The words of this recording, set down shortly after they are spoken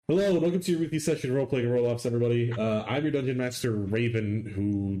Hello, and welcome to your weekly session of Roleplaying and Roll-Offs, everybody. I'm your Dungeon Master, Raven,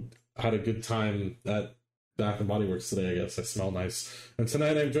 who had a good time at Bath and Body Works today, I guess. I smell nice. And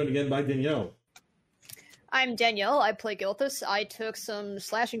tonight I'm joined again by Danielle. I'm Danielle. I play Gilthus. I took some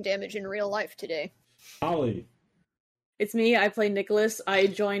slashing damage in real life today. Holly. It's me. I play Nicholas. I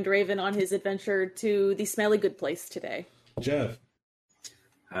joined Raven on his adventure to the Smelly Good Place today. Jeff.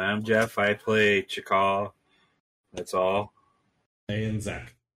 I'm Jeff. I play Chakal. That's all. And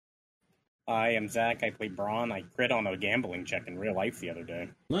Zach. I am Zach. I play Braun. I crit on a gambling check in real life the other day.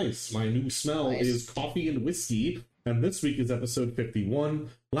 Nice. My new smell is coffee and whiskey, and this week is episode 51.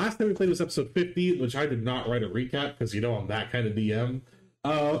 Last time we played was episode 50, which I did not write a recap, because you know I'm that kind of DM.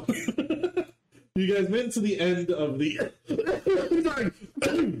 You guys made it to the end of the...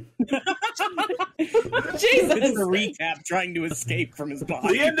 Jesus! It's a recap trying to escape from his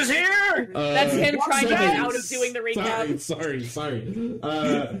body. The end is here! That's him trying to get out of doing the recap. Sorry.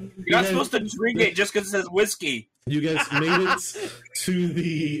 You're not supposed to drink it just because it says whiskey. You guys made it to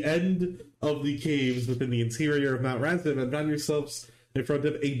the end of the caves within the interior of Mount Ransom and found yourselves in front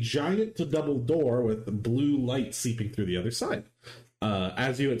of a giant double door with blue light seeping through the other side.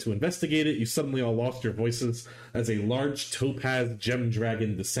 As you went to investigate it, you suddenly all lost your voices as a large topaz gem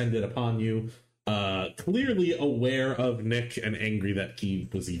dragon descended upon you, clearly aware of Nick and angry that he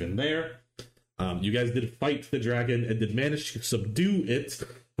was even there. You guys did fight the dragon and did manage to subdue it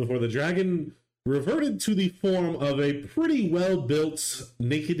before the dragon reverted to the form of a pretty well-built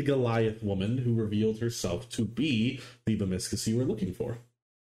naked Goliath woman who revealed herself to be the Bemiscus you were looking for.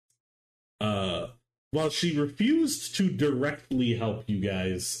 While she refused to directly help you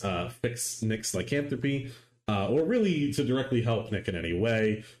guys fix Nick's lycanthropy, or really to directly help Nick in any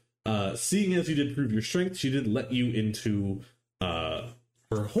way, seeing as you did prove your strength, she did let you into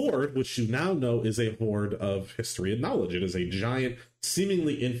her hoard, which you now know is a hoard of history and knowledge. It is a giant,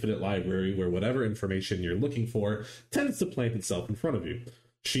 seemingly infinite library where whatever information you're looking for tends to plant itself in front of you.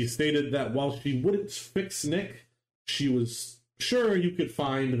 She stated that while she wouldn't fix Nick, she was sure you could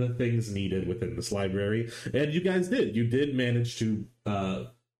find the things needed within this library, and you guys did. You did manage to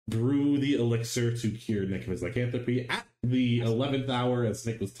brew the elixir to cure Nick of his lycanthropy at the 11th hour, as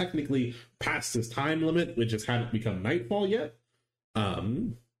Nick was technically past his time limit, which just hadn't become nightfall yet.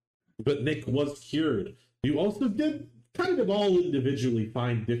 But Nick was cured. You also did kind of all individually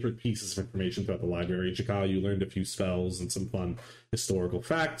find different pieces of information throughout the library. Chakal, you learned a few spells and some fun historical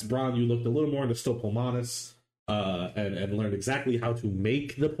facts. Braun, you looked a little more into Stopulmanus, and learned exactly how to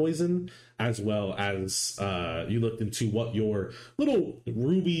make the poison, as well as you looked into what your little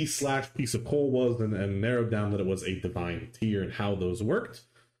ruby / piece of coal was, and narrowed down that it was a divine tear and how those worked.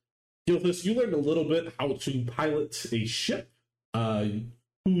 Gilthus, you learned a little bit how to pilot a ship.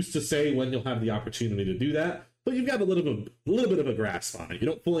 Who's to say when you'll have the opportunity to do that? But you've got a little bit of a grasp on it. You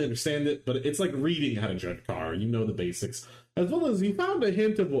don't fully understand it, but it's like reading how to drive a car. You know the basics. As well as you found a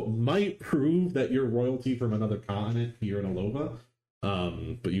hint of what might prove that you're royalty from another continent here in Alova.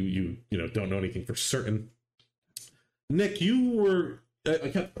 But you don't know anything for certain. Nick, you were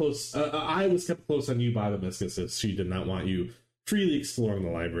kept close. I was kept close on you by the Bemiscus, as she did not want you freely exploring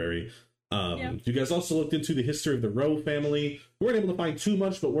the library. You guys also looked into the history of the Rowe family. We weren't able to find too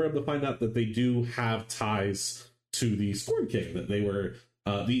much, but we're able to find out that they do have ties to the Scorn King. That they were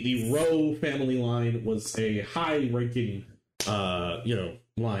the Rowe family line was a high-ranking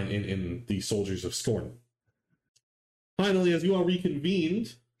line in the soldiers of Scorn. Finally, as you all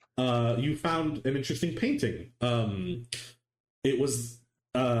reconvened, you found an interesting painting. It was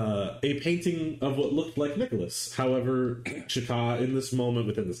a painting of what looked like Nicholas. However, Chaka, in this moment,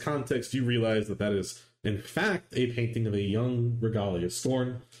 within this context, you realize that that is, in fact, a painting of a young Regalia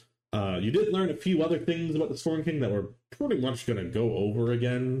Scorn. You did learn a few other things about the Scorn King that we're pretty much going to go over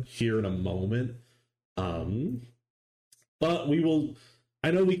again here in a moment. But we will... I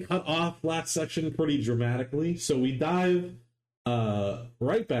know we cut off last section pretty dramatically, so we dive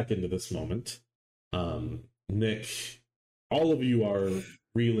right back into this moment. Nick, all of you are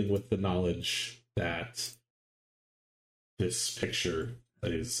reeling with the knowledge that this picture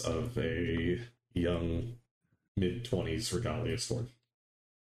is of a young mid-20s Regalia Scorn.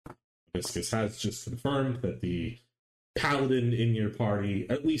 Bemiscus has just confirmed that the paladin in your party,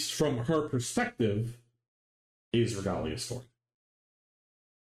 at least from her perspective, is Regalia Scorn.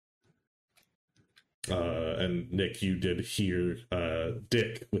 And Nick, you did hear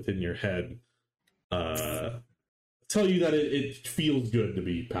Dick within your head tell you that it feels good to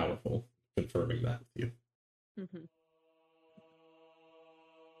be powerful, confirming that with you. Mm-hmm.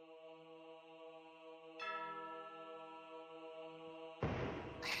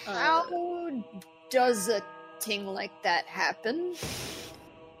 How does a thing like that happen?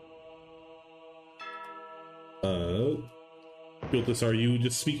 Giltis, are you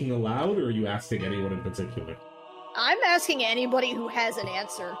just speaking aloud, or are you asking anyone in particular? I'm asking anybody who has an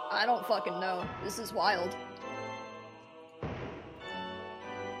answer. I don't fucking know. This is wild.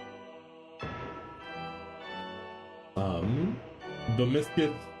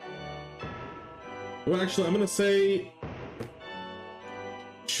 Domiscus. Well, actually, I'm gonna say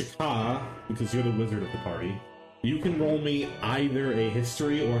Shaka, because you're the wizard of the party. You can roll me either a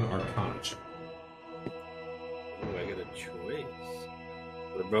history or an arcana check. Ooh, I get a choice.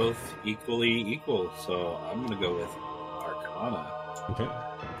 We're both equally equal, so I'm gonna go with Arcana. Okay.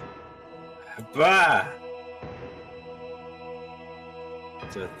 Bah!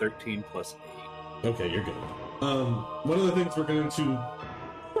 It's a 13 plus 8. Okay, you're good. One of the things we're going to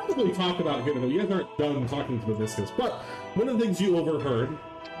probably talk about here, though you guys aren't done talking to Domiscus, but one of the things you overheard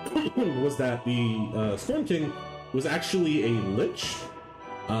was that the Storm King was actually a lich,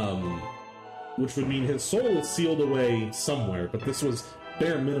 which would mean his soul is sealed away somewhere, but this was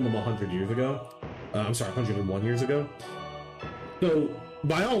bare minimum 100 years ago. 101 years ago. So,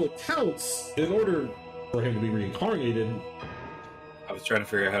 by all accounts, in order for him to be reincarnated... I was trying to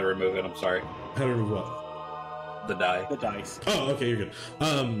figure out how to remove it, I'm sorry. How to remove what? The die. The dice. Oh, okay, you're good.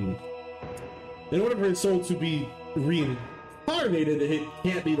 In order for his soul to be reincarnated, it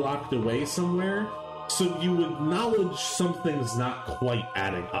can't be locked away somewhere. So you acknowledge something's not quite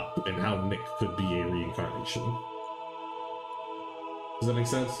adding up in how Nick could be a reincarnation. Does that make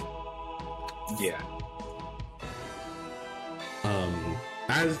sense? Yeah.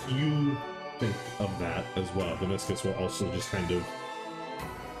 As you think of that as well, Domiscus will also just kind of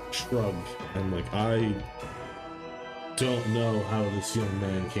shrug and I don't know how this young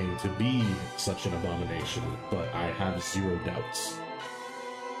man came to be such an abomination, but I have zero doubts.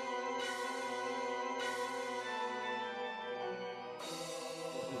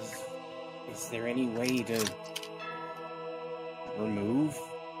 Is there any way to remove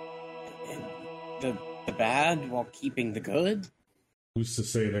the bad while keeping the good? Who's to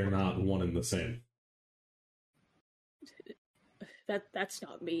say they're not one and the same? That's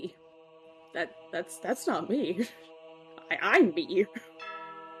not me. That's not me. I'm me.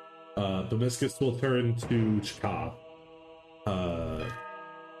 Domiscus will turn to Chaka.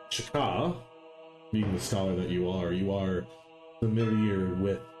 Chaka, being the scholar that you are familiar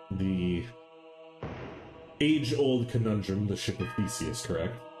with the age-old conundrum, the ship of Theseus,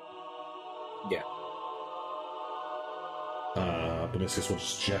 correct? Yeah. Domiscus will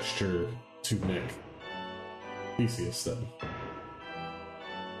just gesture to Nick. Theseus, then.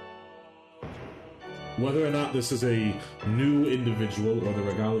 Whether or not this is a new individual or the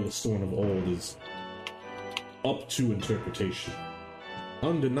Regalia Storm of old is up to interpretation.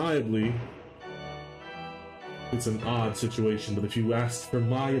 Undeniably, it's an odd situation, but if you asked for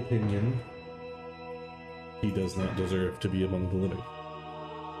my opinion, he does not deserve to be among the living.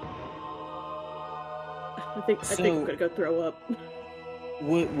 I think I'm gonna go throw up.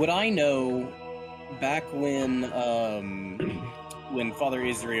 Would I know back when Father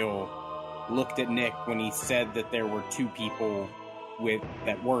Israel looked at Nick when he said that there were two people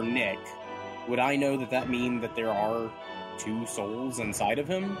that were Nick? Would I know that mean that there are two souls inside of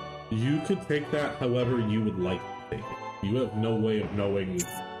him? You could take that however you would like to take it. You have no way of knowing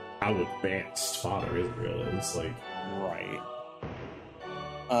how advanced Father Israel is. Right.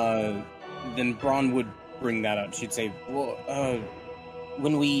 Then Braun would bring that up. She'd say, well,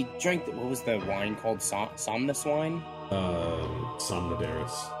 when we drank, what was the wine called? Somnus wine?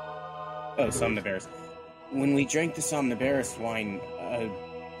 Somnidaris. Oh, Somnidaris. When we drank the Somnidaris wine,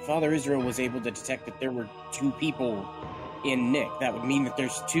 Father Israel was able to detect that there were two people in Nick. That would mean that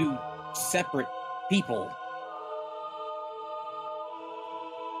there's two separate people.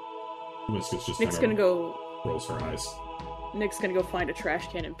 Domiscus just Nick's gonna go. Rolls her eyes. Nick's gonna go find a trash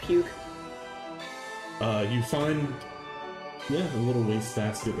can and puke. You find, a little waste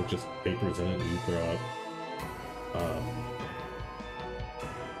basket with just papers in it that you throw out.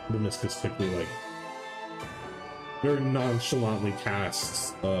 Domiscus quickly, very nonchalantly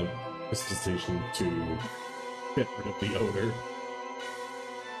casts prestidigitation to get rid of the odor.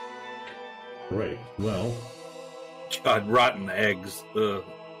 Right, well... God, rotten eggs. Ugh.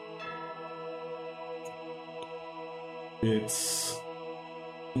 It's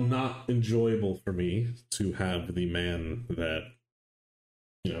not enjoyable for me to have the man that,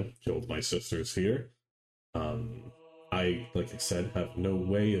 killed my sisters here. I, like I said, have no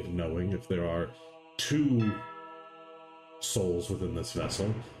way of knowing if there are two souls within this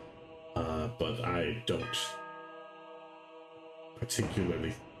vessel, but I don't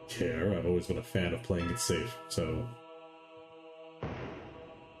particularly care. I've always been a fan of playing it safe, so...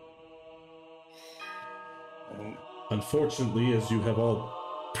 Unfortunately, as you have all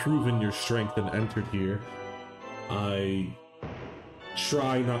proven your strength and entered here, I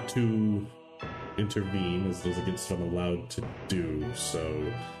try not to intervene, as is against what I'm allowed to do.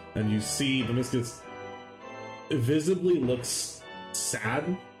 So, and you see Bemiscus visibly looks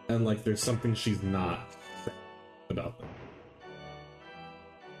sad, and like there's something she's not about them.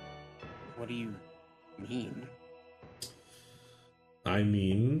 What do you mean? I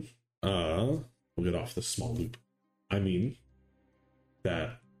mean, we'll get off the small loop. I mean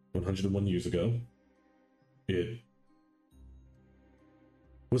that 101 years ago, it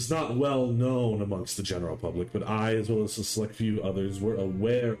was not well known amongst the general public, but I, as well as a select few others, were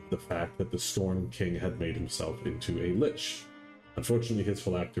aware of the fact that the Storm King had made himself into a lich. Unfortunately, his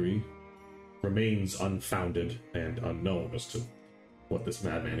phylactery remains unfounded and unknown as to what this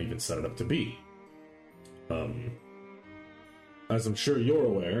madman even set it up to be. As I'm sure you're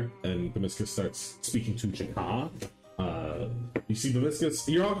aware, and Bemiscus starts speaking to Jakar, you see Bemiscus,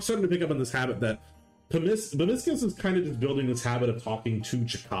 you're all starting to pick up on this habit that Bemiscus is kind of just building this habit of talking to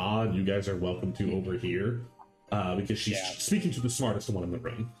Jakar, and you guys are welcome to overhear, because she's speaking to the smartest one in the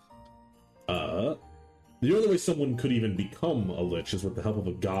room. The only way someone could even become a lich is with the help of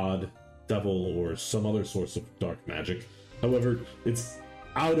a god, devil, or some other source of dark magic. However, it's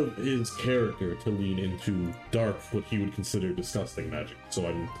out of his character to lean into dark, what he would consider disgusting magic, so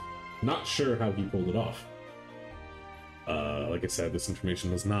I'm not sure how he pulled it off. Like I said, this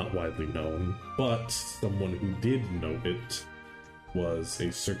information was not widely known, but someone who did know it was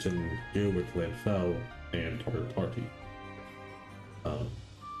a certain Gilbert Lanfell and her party.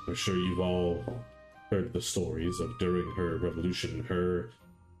 I'm sure you've all heard the stories of during her revolution, her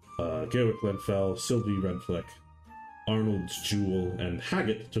Gilbert Lanfell, Sylvie Redfleck, Arnold Jewel, and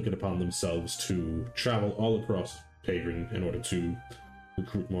Haggett took it upon themselves to travel all across Pagran in order to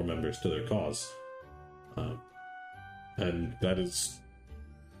recruit more members to their cause. And that is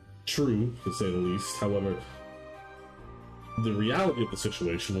true, to say the least. However, the reality of the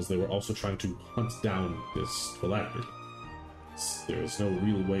situation was they were also trying to hunt down this phylactery. There is no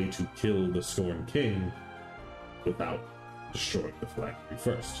real way to kill the Storm King without destroying the phylactery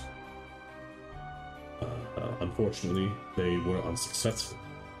first. Unfortunately, they were unsuccessful.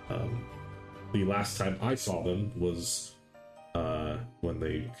 The last time I saw them was when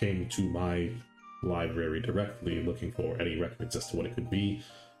they came to my library directly looking for any records as to what it could be.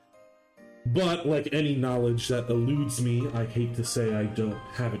 But like any knowledge that eludes me, I hate to say I don't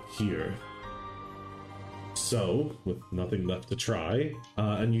have it here. So, with nothing left to try,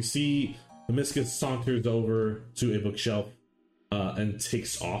 and you see Bemiscus saunters over to a bookshelf and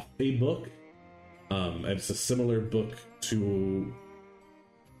takes off a book. And it's a similar book to,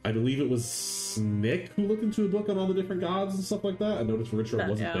 I believe it was Nick who looked into a book on all the different gods and stuff like that. I noticed Richard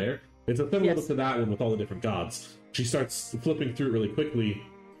wasn't there. It's a similar book to that one with all the different gods. She starts flipping through it really quickly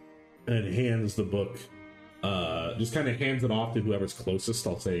and hands the book, just kind of hands it off to whoever's closest.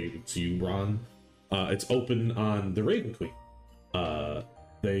 I'll say to you, Bron. It's open on the Raven Queen.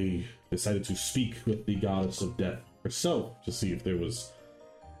 They decided to speak with the goddess of death herself to see if there was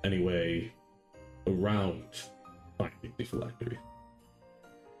any way around finding the phylactery.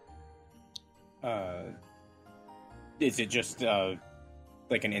 Is it just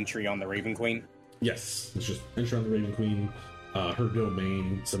like an entry on the Raven Queen? Yes, it's just entry on the Raven Queen, her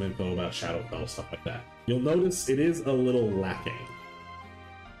domain, some info about Shadowfell, stuff like that. You'll notice it is a little lacking.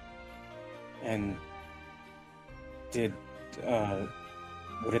 And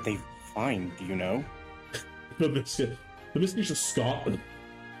what did they find? Do you know? The mystery just scoff.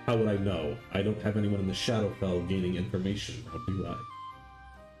 How would I know? I don't have anyone in the Shadowfell gaining information. How do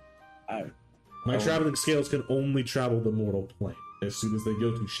I? My traveling scales can only travel the mortal plane. As soon as they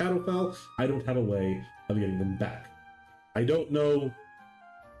go to Shadowfell, I don't have a way of getting them back. I don't know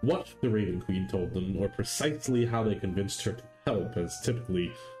what the Raven Queen told them, or precisely how they convinced her to help, as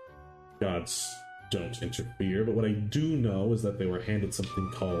typically gods don't interfere, but what I do know is that they were handed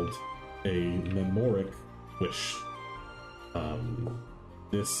something called a Memoric Wish.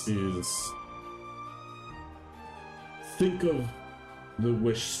 This is... Think of the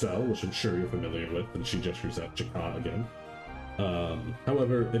Wish spell, which I'm sure you're familiar with, and she gestures at Jakar again.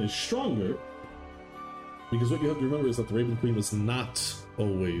 However, it is stronger, because what you have to remember is that the Raven Queen was not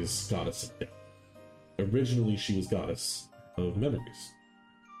always goddess of death. Originally, she was goddess of memories.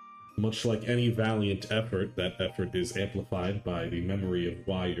 Much like any valiant effort, that effort is amplified by the memory of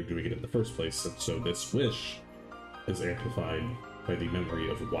why you're doing it in the first place, and so this wish is amplified by the memory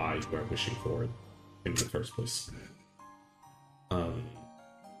of why you are wishing for it in the first place.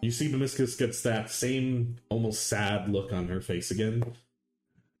 You see Bemiscus gets that same almost sad look on her face again.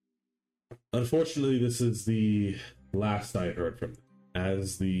 Unfortunately, this is the last I heard from them.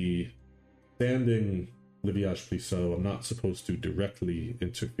 As the standing Liviage Plissot, I'm not supposed to directly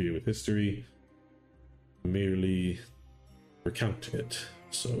interfere with history, merely recount it.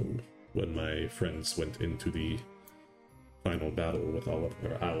 So when my friends went into the final battle with all of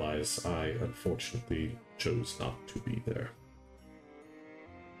their allies, I unfortunately chose not to be there.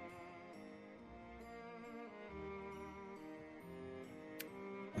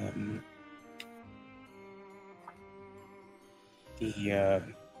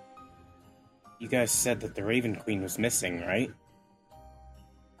 You guys said that the Raven Queen was missing, right?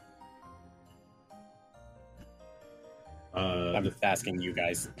 I'm just asking you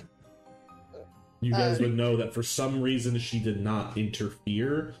guys. You guys would know that for some reason she did not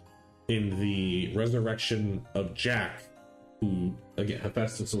interfere in the resurrection of Jack, who, again,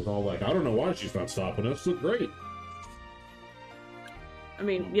 Hephaestus was all like, I don't know why she's not stopping us, it's great. I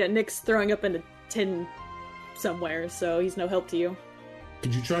mean, yeah, Nick's throwing up in a tin somewhere, so he's no help to you.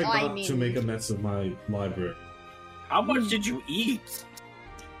 Could you try not to make a mess of my library? How much did you eat?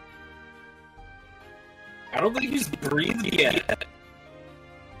 I don't think he's breathed yet.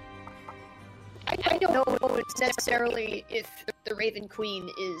 I don't know necessarily if the Raven Queen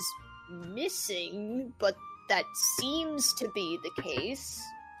is missing, but that seems to be the case.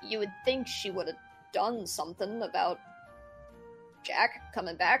 You would think she would have done something about Jack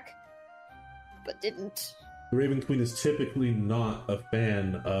coming back, but didn't. The Raven Queen is typically not a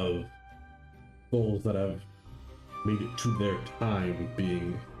fan of souls that have made it to their time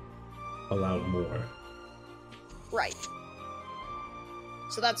being allowed more. Right.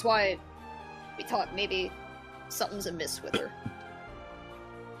 So that's why we thought maybe something's amiss with her.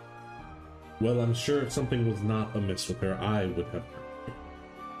 Well, I'm sure if something was not amiss with her, I would have heard.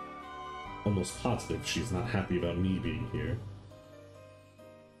 Almost positive she's not happy about me being here.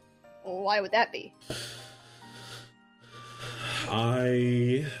 Why would that be?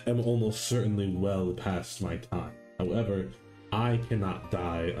 I am almost certainly well past my time. However, I cannot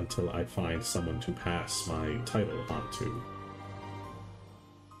die until I find someone to pass my title onto.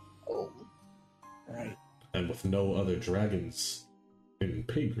 Oh. Right. And with no other dragons in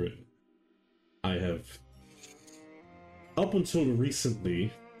Pagrin, I have, up until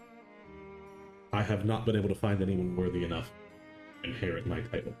recently, I have not been able to find anyone worthy enough to inherit my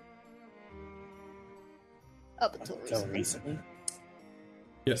title. Up until recently.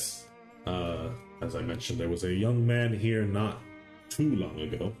 Yes. As I mentioned, there was a young man here not too long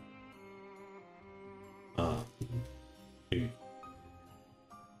ago. A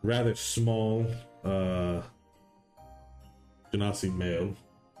rather small, Genasi male,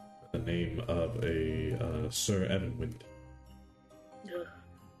 the name of a Sir Evanwind.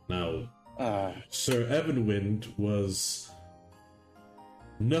 Now, Sir Evanwind was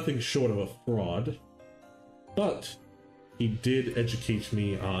nothing short of a fraud, but he did educate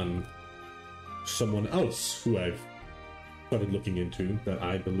me on someone else who I've started looking into that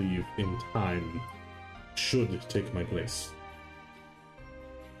I believe in time should take my place.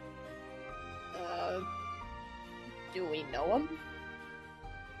 Do we know him?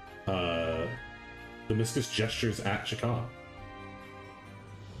 Damascus gestures at Chakar.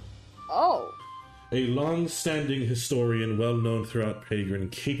 Oh. A long-standing historian, well-known throughout Pagrin,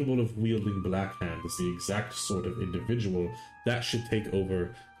 capable of wielding Black Hand, is the exact sort of individual that should take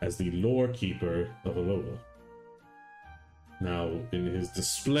over as the lore keeper of Alola. Now, in his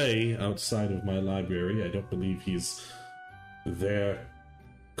display outside of my library, I don't believe he's there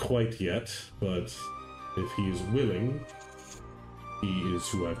quite yet, but if he is willing, he is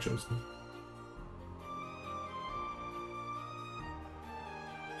who I've chosen.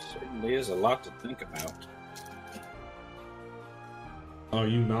 Certainly is a lot to think about. Are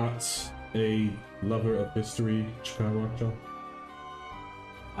you not a lover of history, Chikara?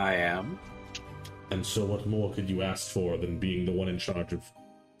 I am. And so what more could you ask for than being the one in charge of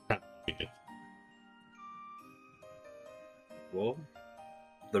happening it? Well,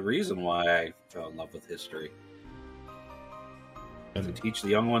 the reason why I fell in love with history. And To teach the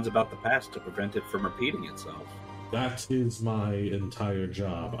young ones about the past to prevent it from repeating itself. that is my entire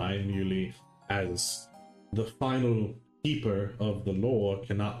job. I merely, as the final keeper of the lore,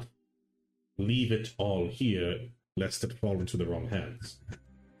 cannot leave it all here, lest it fall into the wrong hands.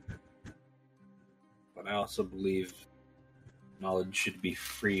 But I also believe knowledge should be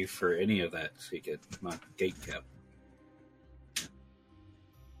free for any of that secret, not gatekept.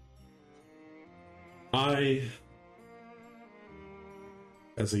 I,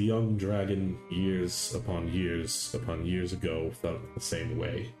 as a young dragon, years upon years ago, felt the same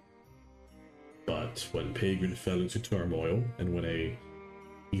way. But when Pagrin fell into turmoil, and when a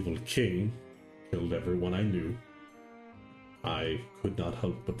evil king killed everyone I knew, I could not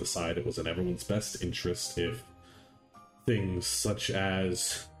help but decide it was in everyone's best interest if things such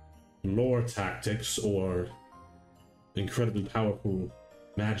as lore tactics or incredibly powerful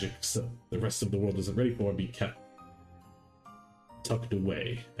magics that the rest of the world isn't ready for be kept tucked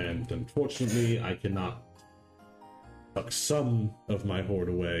away. And unfortunately, I cannot tuck some of my hoard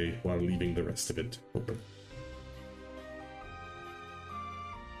away while leaving the rest of it open.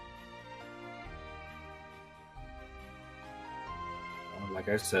 Like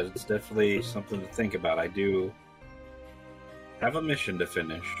I said, it's definitely something to think about. I do have a mission to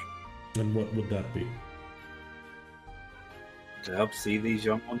finish. And what would that be? To help see these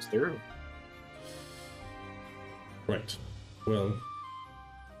young ones through. Right. Well,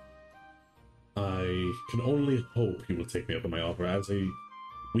 I can only hope you will take me up on my offer. As a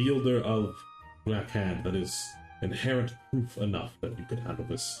wielder of Black Hand, that is inherent proof enough that you could handle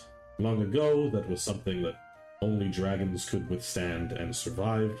this. Long ago, that was something that only dragons could withstand and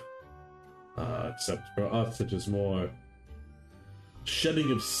survive. Except for us, it is more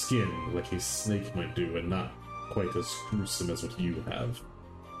shedding of skin, like a snake might do, and not quite as gruesome as what you have.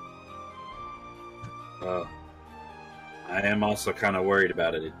 I am also kind of worried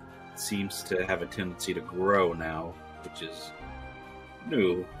about it. It seems to have a tendency to grow now, which is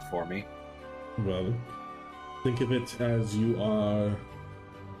new for me. Well, think of it as you are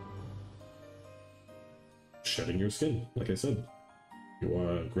shedding your skin, like I said. You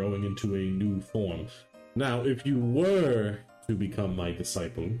are growing into a new form. Now, if you were to become my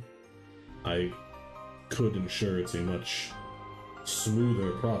disciple, I could ensure it's a much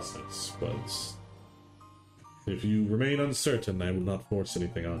smoother process, but if you remain uncertain, I will not force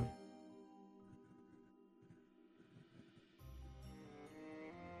anything on.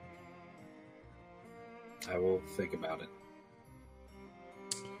 I will think about it.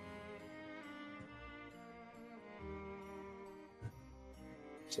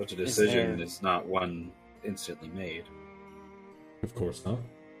 Such a decision is not one instantly made. Of course not.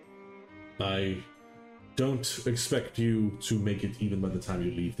 I don't expect you to make it even by the time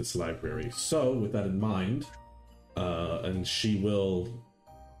you leave this library. So, with that in mind, and she will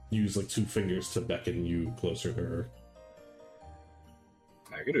use like 2 fingers to beckon you closer to her.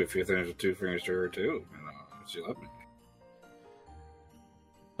 I could do a few things with 2 fingers to her too. She loved me.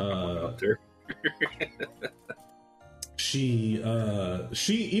 She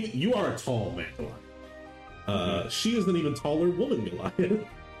even, you are a tall man, Goliath. She is an even taller woman, Goliath.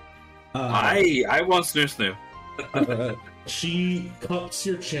 I once knew. She cups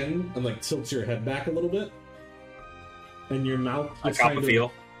your chin and like tilts your head back a little bit, and your mouth just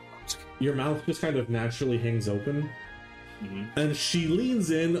your mouth just kind of naturally hangs open. Mm-hmm. And she leans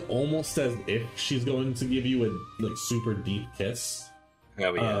in almost as if she's going to give you a like super deep kiss.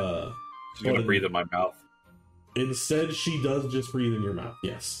 Hell yeah. She's gonna breathe in my mouth. Instead, she does just breathe in your mouth.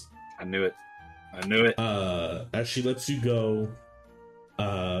 Yes. I knew it. As she lets you go,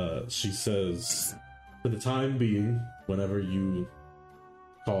 she says, for the time being, whenever you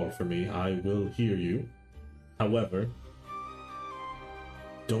call for me, I will hear you. However,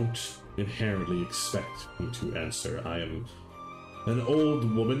 don't inherently expect me to answer. I am an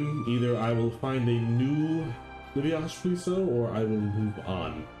old woman. Either I will find a new Liviash Friso, or I will move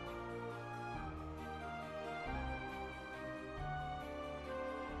on.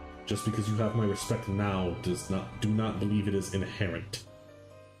 Just because you have my respect now do not believe it is inherent.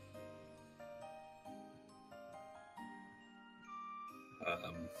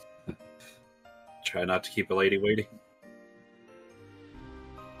 Try not to keep a lady waiting.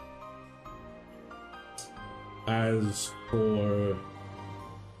 As for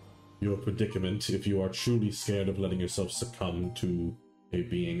your predicament, if you are truly scared of letting yourself succumb to a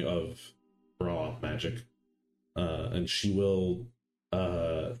being of raw magic, and she will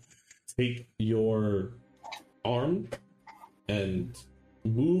take your arm and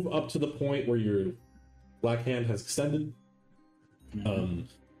move up to the point where your black hand has extended.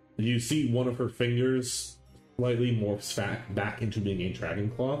 You see one of her fingers slightly morphs back into being a dragon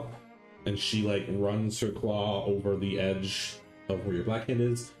claw, and she like runs her claw over the edge of where your black hand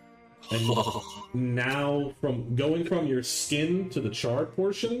is, and now from going from your skin to the charred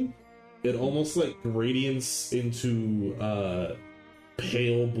portion, it almost like gradients into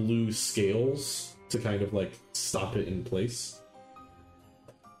pale blue scales to kind of like stop it in place.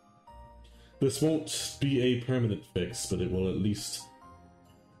 This won't be a permanent fix, but it will at least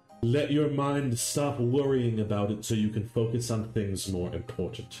let your mind stop worrying about it so you can focus on things more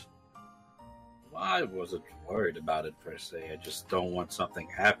important. Well, I wasn't worried about it per se. I just don't want something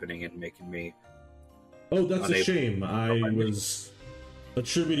happening and making me... Oh, that's a shame. I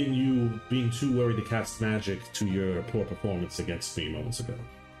attributing you being too worried to cast magic to your poor performance against me moments ago.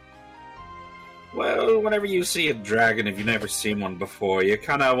 Well, whenever you see a dragon, if you've never seen one before, you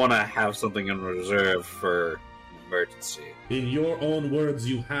kind of want to have something in reserve for an emergency. In your own words,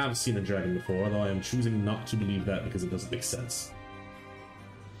 you have seen a dragon before, although I am choosing not to believe that because it doesn't make sense.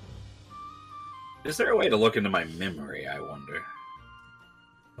 Is there a way to look into my memory, I wonder?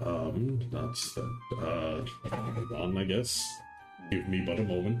 That's hold on, I guess. Give me but a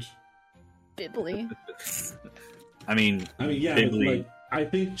moment. Bibbly. I mean, yeah, Bibbly. like, I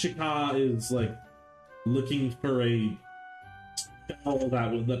think Chika is, like, looking for a spell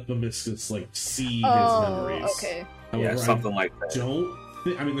that would let Bemiscus, like, see his memories. Okay. However, something like that.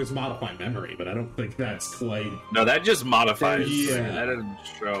 I mean, there's modify memory, but I don't think that's quite... No, that just modifies. Yeah. That doesn't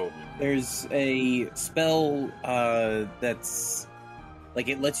show. There's a spell that's like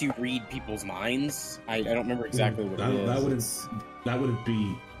it lets you read people's minds. I don't remember exactly what it is. That wouldn't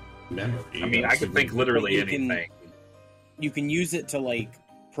be memory. I mean, I could think literally You anything. You can use it to like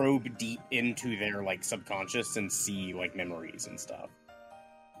probe deep into their like subconscious and see like memories and stuff.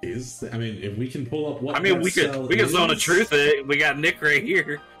 I mean, if we can pull up what... I mean, we could zone a is- truth it. We got Nick right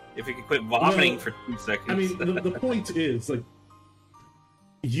here. If he could quit vomiting for 2 seconds. I mean, the point is, like,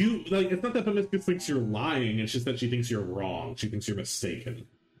 it's not that Bemiscus thinks you're lying, it's just that she thinks you're wrong. She thinks you're mistaken.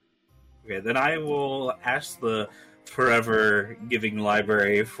 Okay, then I will ask the forever giving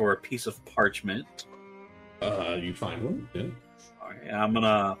library for a piece of parchment. You find one, yeah. Okay, I'm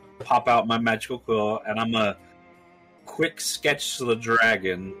gonna pop out my magical quill and I'm gonna quick sketch the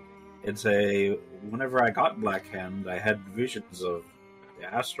dragon and say, whenever I got Black Hand, I had visions of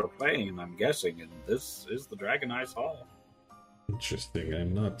the astral plane, I'm guessing, and this is the dragon I saw. Interesting.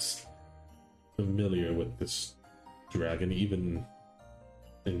 I'm not familiar with this dragon, even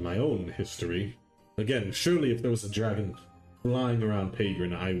in my own history. Again, surely if there was a dragon flying around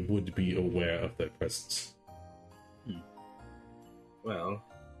Pagran, I would be aware of their presence. Well,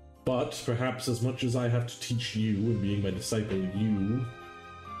 But perhaps as much as I have to teach you, and being my disciple, you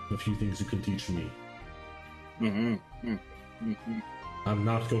have a few things you can teach me. I'm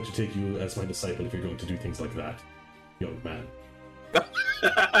not going to take you as my disciple if you're going to do things like that, young man.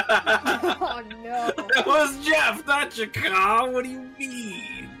 Oh no. That was Jeff, not Chaka. What do you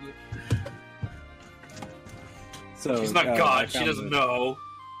mean? So She's not I God. She found doesn't the- know.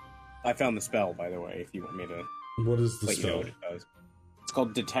 I found the spell, by the way. If you want me to What is the let you know spell? what it does, it's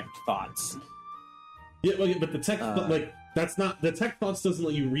called Detect Thoughts. Yeah, but the tech, that's not the tech thoughts doesn't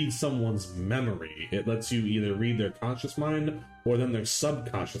let you read someone's memory. It lets you either read their conscious mind or then their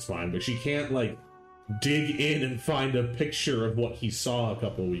subconscious mind. But she can't like dig in and find a picture of what he saw a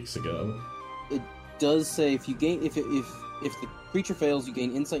couple weeks ago. It does say if the creature fails, you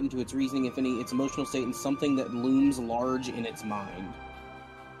gain insight into its reasoning, if any, its emotional state, and something that looms large in its mind,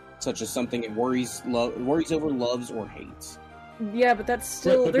 such as something it worries over, loves, or hates. Yeah, but that's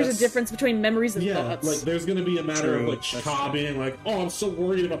still... But there's that's- a difference between memories and Yeah, thoughts. like there's gonna be a matter of True, like that's Chaka being like, "Oh, I'm so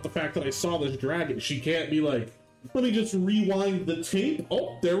worried about the fact that I saw this dragon." She can't be like, "Let me just rewind the tape."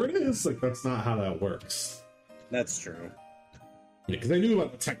 Oh, there it is. Like that's not how that works. That's true. Yeah, because I knew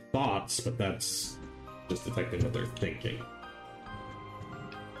about the tech thoughts, but that's just detecting what they're thinking.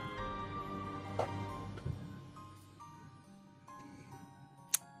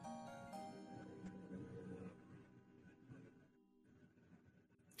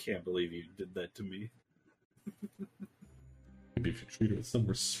 Can't believe you did that to me. Maybe if you treat her with some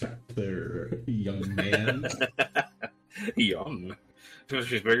respect there, young man. Young.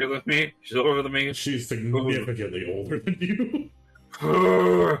 She's bigger than me. She's older than me. She's significantly older than you.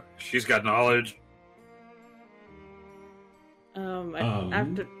 She's got knowledge.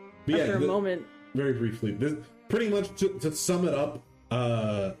 After But yeah, a moment... very briefly, this, pretty much to sum it up,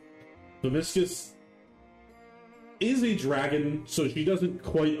 Bemiscus is a dragon, so she doesn't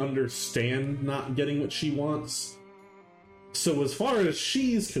quite understand not getting what she wants. So as far as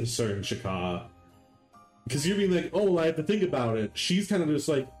she's concerned, Chaka, because you're being like, "Oh, I have to think about it," she's kind of just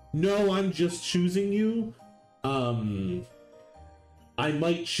like, "No, I'm just choosing you. I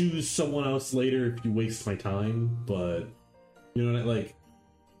might choose someone else later if you waste my time, but you know, like."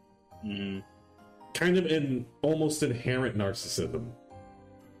 Kind of in almost inherent narcissism.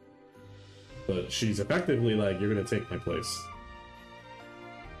 But she's effectively like, "You're gonna take my place."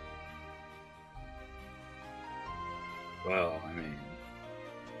 Well, I mean,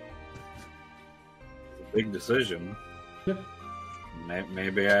 it's a big decision. Yeah.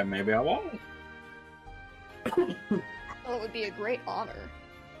 Maybe I won't. Oh, it would be a great honor.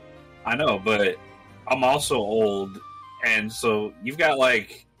 I know, but I'm also old, and so you've got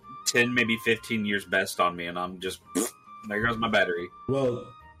like 10, maybe 15 years best on me, and I'm just There goes my battery. Well,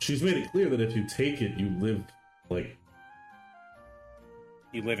 she's made it clear that if you take it, you live, like...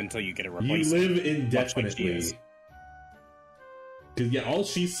 You live until you get a You replacement. live much like she indefinitely. is. Because, yeah, all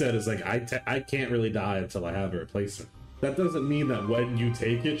she said is, like, I can't really die until I have a replacement. That doesn't mean that when you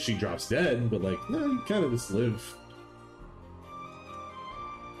take it, she drops dead, but, like, no, you kind of just live.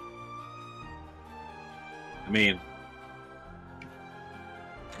 I mean,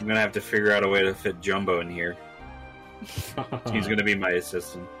 I'm gonna have to figure out a way to fit Jumbo in here. He's gonna be my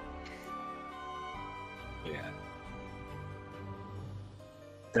assistant. Yeah.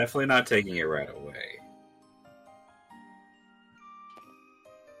 Definitely not taking it right away.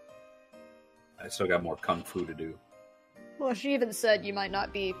 I still got more kung fu to do. Well, she even said you might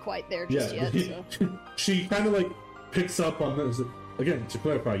not be quite there just Yeah, yet, so. she kind of, like, picks up on this. Again, to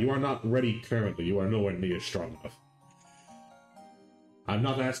clarify, you are not ready currently. You are nowhere near strong enough. I'm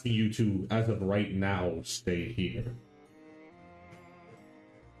not asking you to, as of right now, stay here.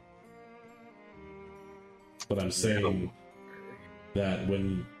 But I'm saying that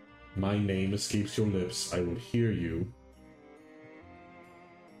when my name escapes your lips, I will hear you,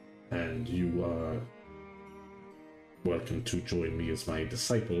 and you are welcome to join me as my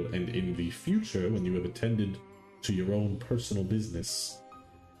disciple, and in the future, when you have attended to your own personal business,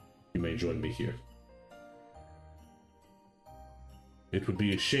 you may join me here. It would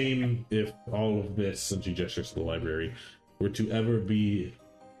be a shame if all of this, and she gestures to the library, were to ever be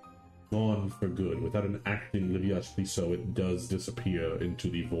gone for good. Without an acting Liviously so, it does disappear into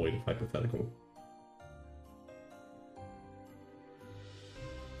the void of hypothetical.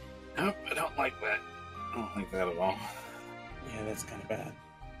 Nope, I don't like that. I don't like that at all. Yeah, that's kind of bad.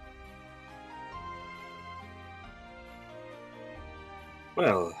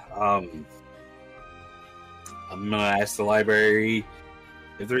 Well, I'm gonna ask the library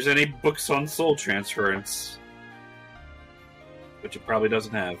if there's any books on soul transference, which it probably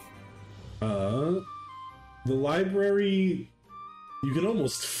doesn't have. The library, you can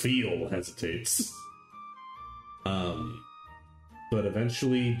almost feel hesitates. But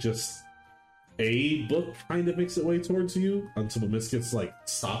eventually just a book kind of makes its way towards you until Mimiskit's, like,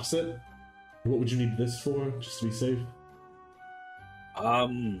 stops it. What would you need this for, just to be safe?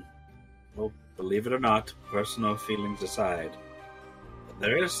 Well, believe it or not, personal feelings aside,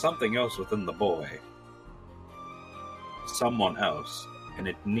 there is something else within the boy. Someone else, and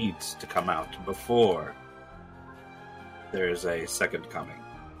it needs to come out before there is a second coming.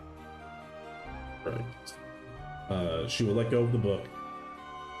 Right. She will let go of the book.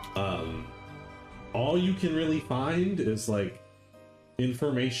 All you can really find is, like,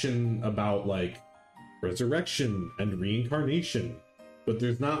 information about, like, resurrection and reincarnation, but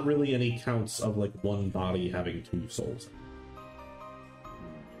there's not really any counts of, like, one body having two souls.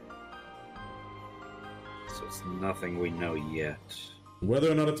 So it's nothing we know yet.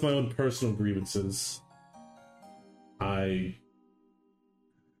 Whether or not it's my own personal grievances, I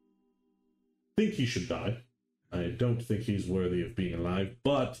think he should die. I don't think he's worthy of being alive,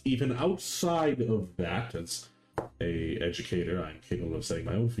 but even outside of that, as a educator, I'm capable of setting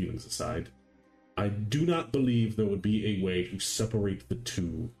my own feelings aside. I do not believe there would be a way to separate the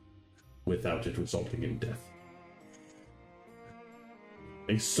two without it resulting in death.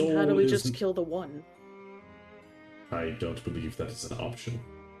 A soul How do we is... just kill the one? I don't believe that is an option.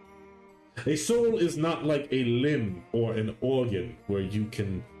 A soul is not like a limb or an organ where you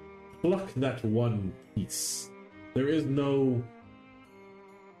can pluck that one piece. There is no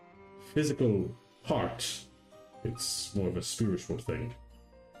physical part. It's more of a spiritual thing.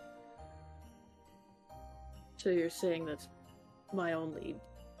 So you're saying that my only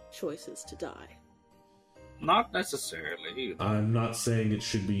choice is to die? Not necessarily. I'm not saying it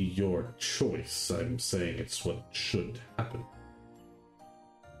should be your choice. I'm saying it's what should happen.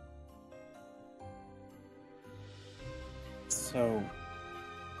 So,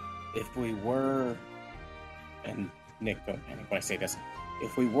 if we were, and Nick, don't panic when I say this,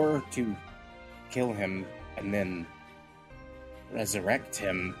 if we were to kill him and then resurrect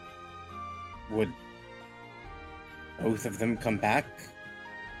him, would both of them come back?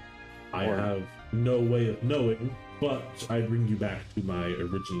 I Or- have no way of knowing, but I bring you back to my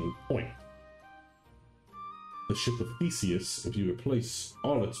original point. The ship of Theseus, if you replace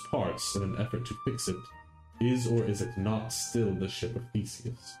all its parts in an effort to fix it, is or is it not still the ship of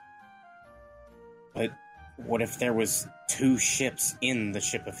Theseus? But what if there was two ships in the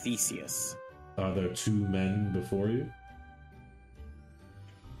ship of Theseus? Are there two men before you?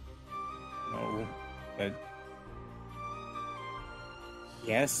 No, but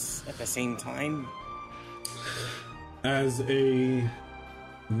yes, at the same time. As a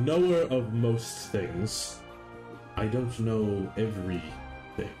knower of most things, I don't know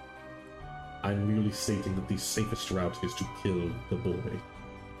everything. I'm merely stating that the safest route is to kill the boy.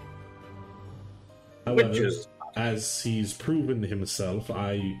 However, Which is as he's proven himself,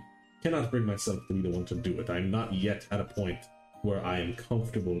 I cannot bring myself to be the one to do it. I'm not yet at a point where I am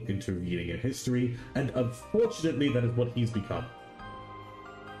comfortable intervening in history, and unfortunately, that is what he's become.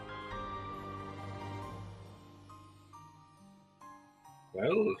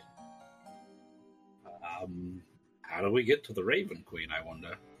 well. How do we get to the Raven Queen? I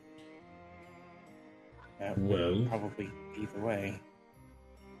wonder. That would Well, probably be the way.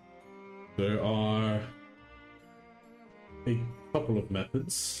 there are a couple of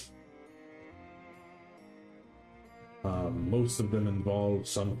methods. Most of them involve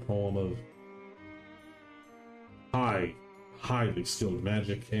some form of highly skilled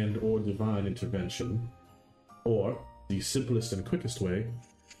magic and or divine intervention. Or, the simplest and quickest way,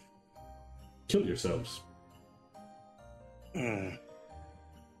 kill yourselves. Mm.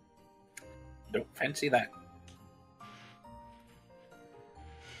 Don't fancy that.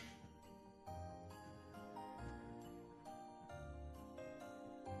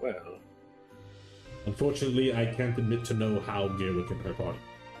 Well, Unfortunately, I can't admit to know how Gerwick and her party.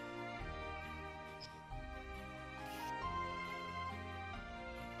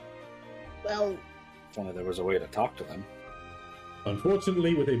 Well, if only there was a way to talk to them.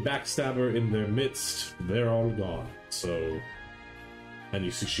 Unfortunately, with a backstabber in their midst, they're all gone. So, and you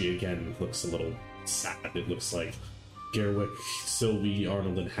see she again looks a little sad. It looks like Gerwick, Sylvie,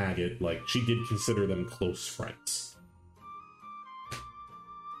 Arnold, and Haggett, like, she did consider them close friends.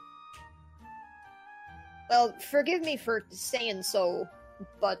 well, forgive me for saying so,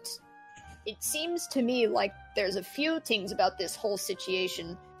 but it seems to me like there's a few things about this whole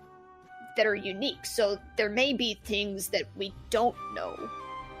situation that are unique, so there may be things that we don't know.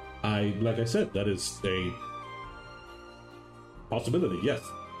 Like I said, that is a possibility, yes.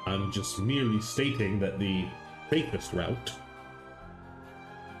 I'm just merely stating that the safest route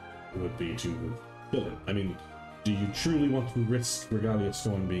would be to kill him. I mean, do you truly want to risk Regalia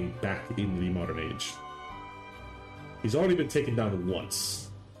Storm being back in the modern age? He's already been taken down once.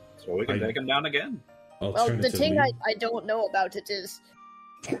 So we can take him down again. Well, the thing I don't know about it is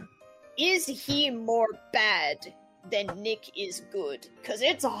he more bad than Nick is good? Because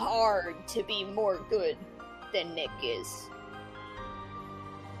it's hard to be more good than Nick is.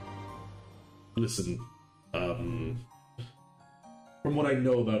 Listen, from what I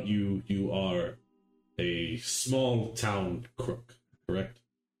know about you, you are a small town crook, correct?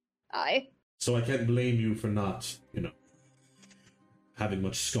 Aye. So I can't blame you for not, having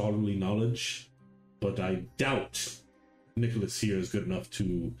much scholarly knowledge, but I doubt Nicholas here is good enough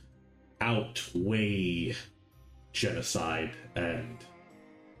to outweigh genocide and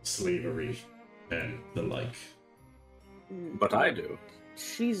slavery and the like. But I do.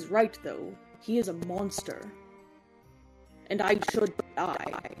 She's right, though. He is a monster. And I should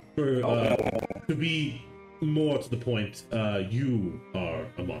die. To be more to the point, you are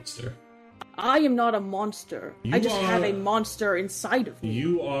a monster. I am not a monster. I just have a monster inside of me.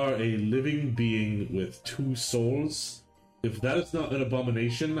 You are a living being with two souls. If that is not an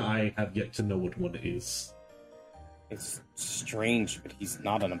abomination, I have yet to know what one is. It's strange, but he's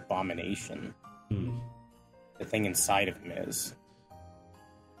not an abomination. The thing inside of him is.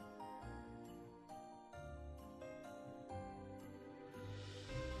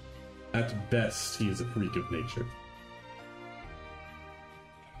 At best, he is a freak of nature.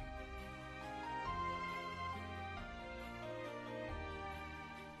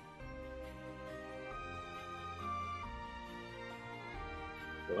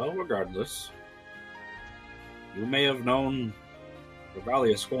 Well, regardless, you may have known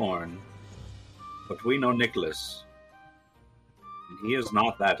Regalia Scorn, but we know Nicholas. And he is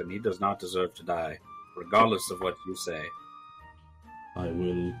not that, and he does not deserve to die, regardless of what you say. I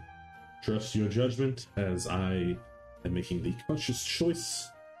will trust your judgment as I am making the conscious choice.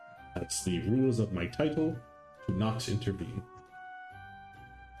 That's the rules of my title, to not intervene.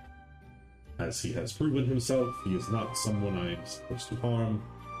 As he has proven himself, he is not someone I am supposed to harm,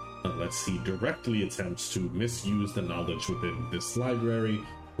 unless he directly attempts to misuse the knowledge within this library,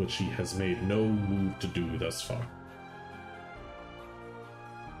 which he has made no move to do thus far.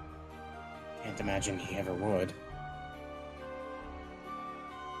 Can't imagine he ever would.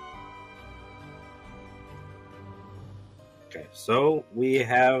 Okay, so we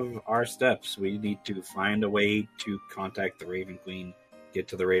have our steps. We need to find a way to contact the Raven Queen, get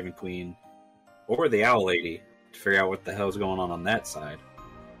to the Raven Queen, or the Owl Lady, to figure out what the hell's going on that side.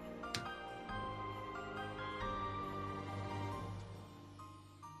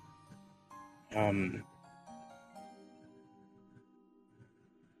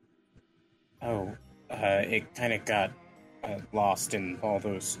 It kind of got lost in all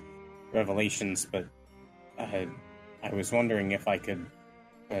those revelations, but I was wondering if I could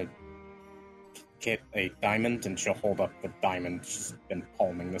get a diamond, and she'll hold up the diamond she's been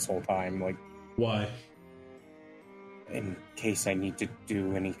palming this whole time, like, Why? in case I need to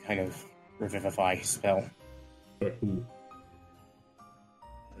do any kind of revivify spell. Or who?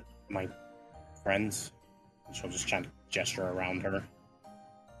 My friends. And she'll just kind of gesture around her.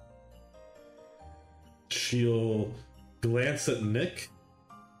 She'll glance at Nick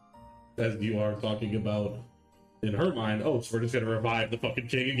as you are talking about, in her mind, oh, so we're just gonna revive the fucking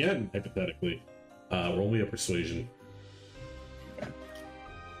king again, hypothetically. Roll me a persuasion.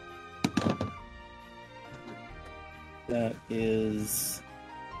 That is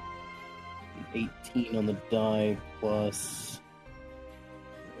 18 on the die plus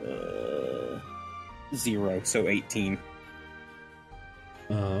 0, so 18.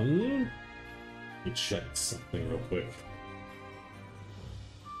 Let me check something real quick.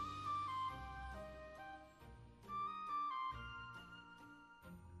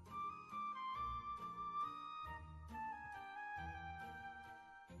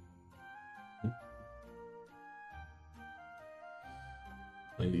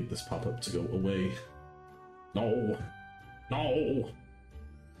 I need this pop-up to go away. No! No!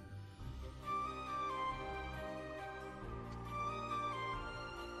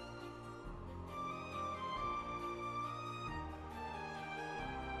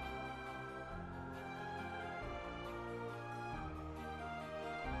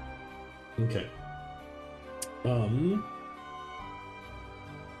 Okay.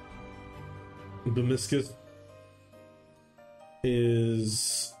 Bemiscus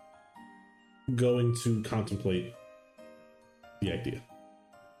is going to contemplate the idea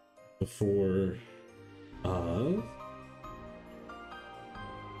before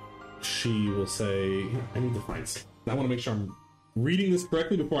she will say, I need to find something. I want to make sure I'm reading this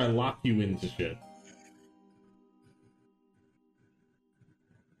correctly before I lock you into shit.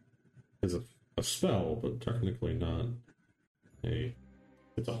 It's a spell, but technically not a...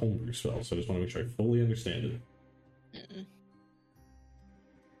 It's a homebrew spell, so I just want to make sure I fully understand it. Mm-mm.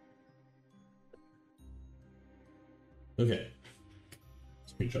 Okay.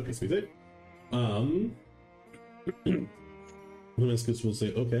 Screenshot this, we say. Lumiscus will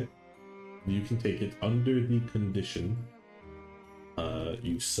say, okay, you can take it under the condition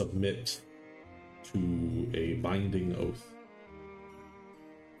you submit to a binding oath.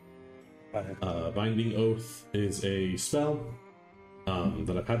 Binding Oath is a spell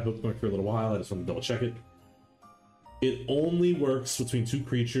that I've had bookmarked for a little while. I just want to double check it. It only works between two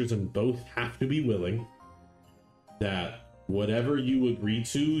creatures, and both have to be willing. That whatever you agree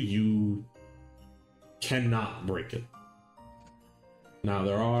to, you cannot break it. Now,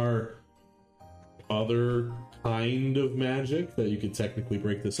 there are other kind of magic that you could technically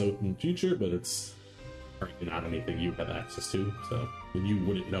break this oath in the future, but it's currently not anything you have access to, so you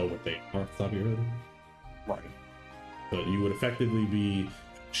wouldn't know what they are off the top of your head. Right. But you would effectively be,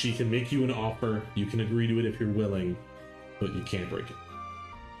 she can make you an offer, you can agree to it if you're willing, but you can't break it.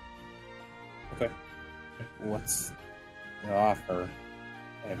 Okay. What's the offer?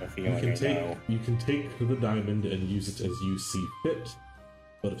 I have a feeling You can take the diamond and use it as you see fit,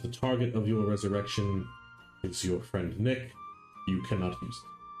 but if the target of your resurrection is your friend Nick, you cannot use it.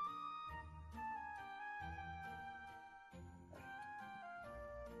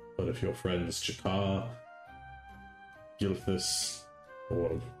 But if your friends Chakar, Gilthus,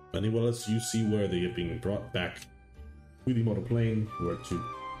 or anyone else you see worthy of being brought back to the mortal plane were to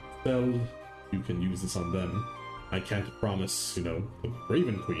spell, you can use this on them. I can't promise, the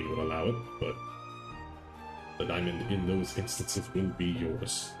Raven Queen will allow it, but the diamond in those instances will be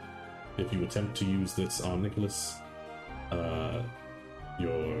yours. If you attempt to use this on Nicholas,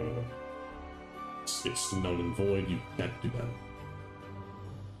 it's null and void, you can't do that.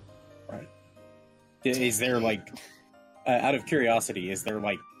 Right. Is there, out of curiosity, is there,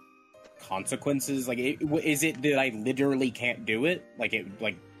 consequences? Is it that I literally can't do it?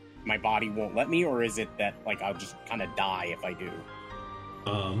 My body won't let me, or is it that, I'll just kind of die if I do?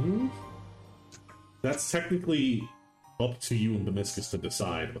 That's technically up to you and Bemiscus to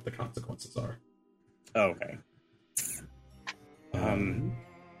decide what the consequences are. Oh, okay.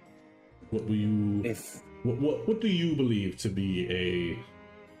 What will you... What do you believe to be a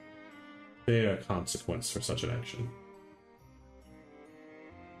fair consequence for such an action?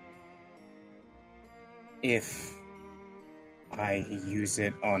 If I use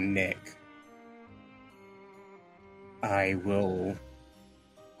it on Nick, I will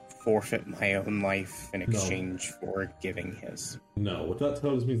forfeit my own life in exchange for giving his. No, what that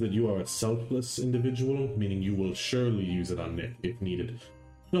tells me is that you are a selfless individual, meaning you will surely use it on Nick if needed.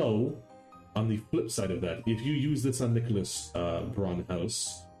 So, on the flip side of that, if you use this on Nicholas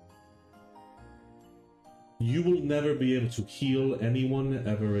Braunhaus, you will never be able to heal anyone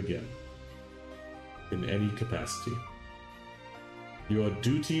ever again, in any capacity. Your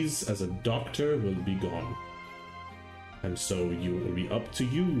duties as a doctor will be gone. And so you will be up to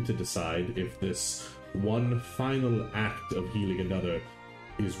you to decide if this one final act of healing another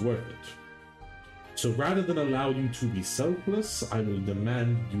is worth it. So rather than allow you to be selfless, I will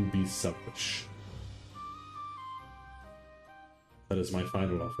demand you be selfish. That is my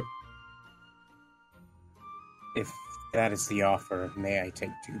final offer. If that is the offer, may I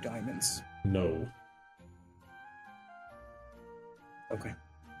take 2 diamonds? No. Okay.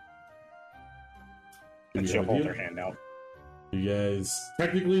 Do And you she'll have a hold deal? her hand out. You guys,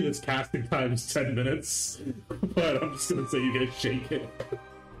 technically this casting time is 10 minutes, but I'm just gonna say you guys shake it.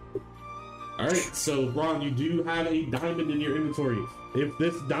 Alright, so Ron, you do have a diamond in your inventory. If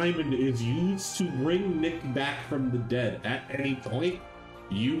this diamond is used to bring Nick back from the dead at any point,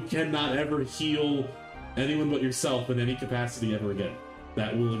 you cannot ever heal anyone but yourself in any capacity ever again.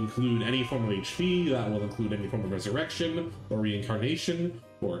 That will include any form of HP, that will include any form of resurrection, or reincarnation,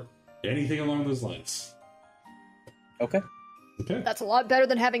 or anything along those lines. Okay. Okay. That's a lot better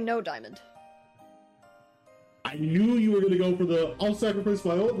than having no diamond. I knew you were going to go for the I'll sacrifice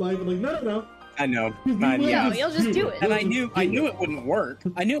my own life. I'm like, no. I know. You Yeah. No, you'll just do it. And I knew Do it wouldn't work.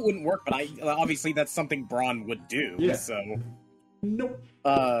 I knew it wouldn't work, but obviously that's something Braun would do. Yeah. So Nope.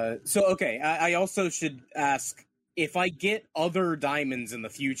 okay. I also should ask, if I get other diamonds in the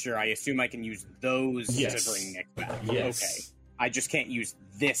future, I assume I can use those Yes. to bring Nick back. Yes. Okay. I just can't use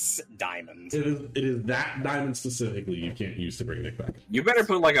this diamond. It is that diamond specifically you can't use to bring Nick back. You better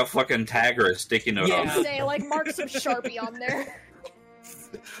put like a fucking tag or a sticky note Yeah. on. Say, like, mark some Sharpie on there.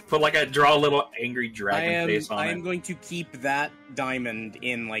 Put like draw a little angry dragon face on I it. am going to keep that diamond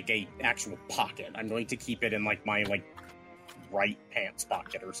in like a actual pocket. I'm going to keep it in like my right pants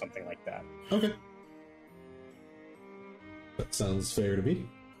pocket or something like that. Okay. That sounds fair to me.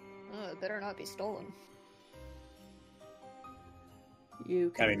 Oh, it better not be stolen.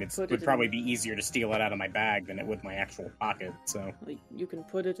 You can I mean, it put would it probably in, be easier to steal it out of my bag than it would my actual pocket. So You can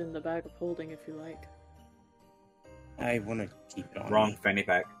put it in the bag of holding if you like. I want to keep it on. Wrong me. fanny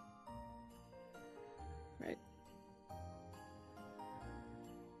pack. Right.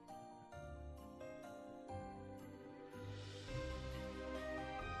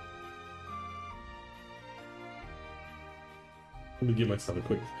 Let me give myself a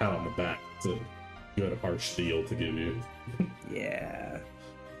quick pat on the back. It's a good harsh deal to give you. Yeah.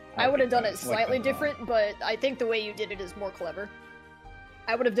 I would have done it Like slightly that. different, but I think the way you did it is more clever.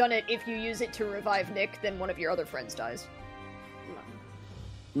 I would have done it if you use it to revive Nick, then one of your other friends dies.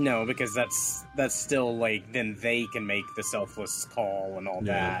 No, because that's still like then they can make the selfless call and all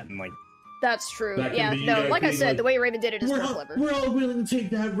Yeah. that, and like That's true. That can Yeah, be you no, guys like I being said, like, the way Raven did it is we're, more all, clever. we're all willing to take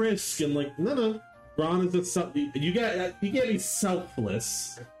that risk, and like, no. Ron is a you can't be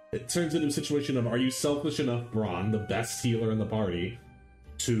selfless. It turns into a situation of, are you selfish enough, Braun, the best healer in the party,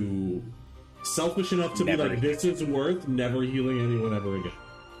 to selfish enough to Never be like, this is worth never healing anyone ever again.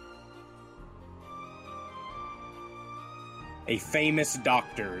 a famous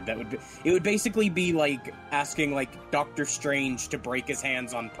doctor that it would basically be like asking like Doctor Strange to break his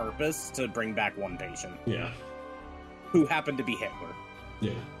hands on purpose to bring back one patient Yeah. who happened to be Hitler.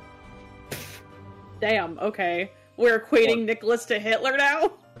 Yeah. Damn, okay. We're equating Nicholas to Hitler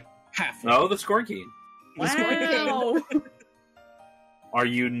now? Half. No, the Scorn King. Wow! Are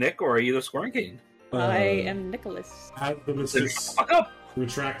you Nick or are you the Scorn King? I am Nicholas. As the mistress Fuck up!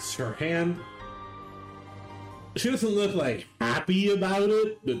 retracts her hand, she doesn't look like happy about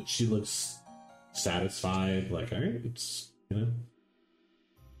it, but she looks satisfied. Like, all right, it's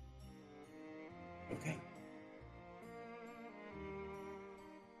Okay.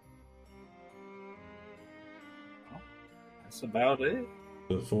 That's about it.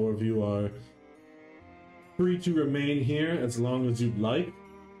 The four of you are free to remain here as long as you'd like.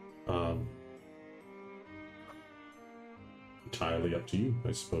 Entirely up to you,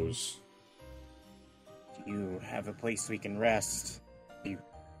 I suppose. Do you have a place we can rest? You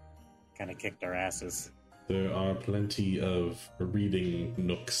kind of kicked our asses. There are plenty of reading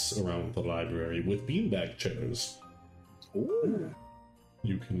nooks around the library with beanbag chairs. Ooh.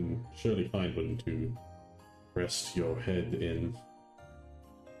 You can surely find one to rest your head in.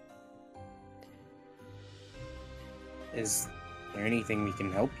 Is there anything we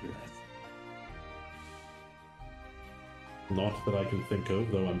can help you with? Not that I can think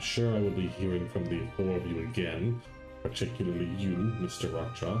of, though I'm sure I will be hearing from the four of you again, particularly you, Mr.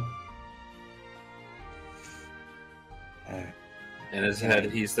 Rockjaw. In his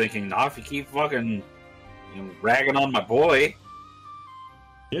head, he's thinking, "Nah, if you keep fucking ragging on my boy,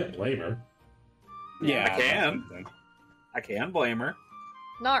 Yeah, blame her. Yeah, I can blame her.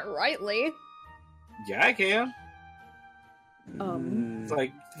 Not rightly. Yeah, I can. It's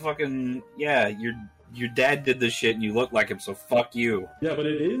like fucking your dad did this shit and you look like him, so fuck you." Yeah, but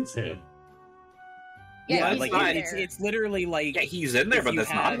it is him. Yeah, like he's in it's, there. it's literally like Yeah, he's in there, If but you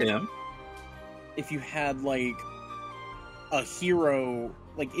that's not had- him. if you had like a hero,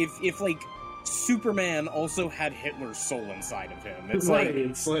 like if like Superman also had Hitler's soul inside of him. It's Right, like,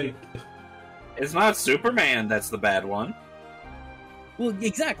 it's like It's not Superman that's the bad one. well,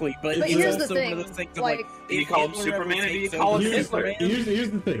 exactly, but, But it's here's the also thing, one of those things of like, do you if call him Hitler ever Superman or do you takes call him over here's, Hitler?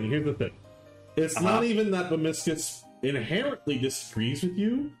 Superman- here's the thing. It's not even that Bemiscus inherently disagrees with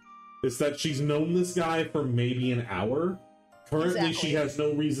you. It's that she's known this guy for maybe an hour. Currently, Exactly. she has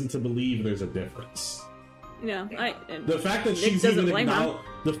no reason to believe there's a difference. Yeah, The fact that Nick she's doesn't even blame her.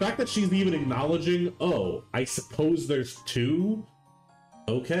 the fact that she's even acknowledging, oh, I suppose there's two.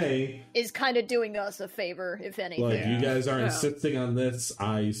 Okay, Is kind of doing us a favor, if anything. like you guys are Yeah. insisting on this,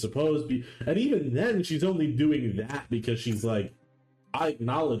 I suppose. And even then, she's only doing that because she's like, I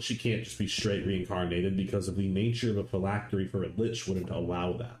acknowledge she can't just be straight reincarnated because of the nature of a phylactery for a lich wouldn't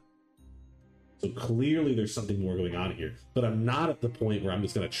allow that. So clearly, there's something more going on here. But I'm not at the point where I'm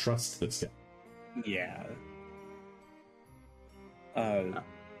just going to trust this guy. yeah.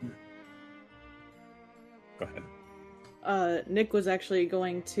 Go ahead. Nick was actually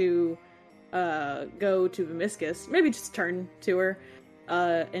going to go to Bemiscus, maybe just turn to her,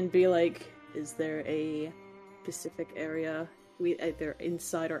 and be like, is there a specific area, either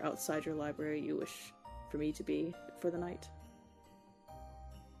inside or outside your library, you wish for me to be for the night?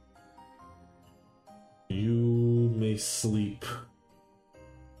 You may sleep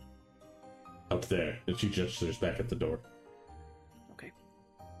up there. And she gestures back at the door. Okay.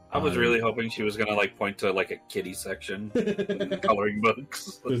 I was really hoping she was gonna like point to like a kiddie section, coloring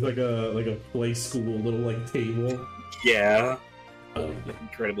books. There's like a play school little like table. Yeah, Um,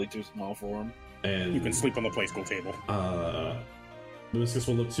 incredibly too small for him. and You can sleep on the play school table. Lucius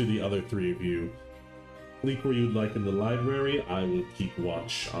will look to the other three of you. Sleep where you'd like in the library. I will keep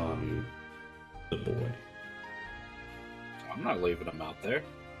watch on the boy. I'm not leaving him out there.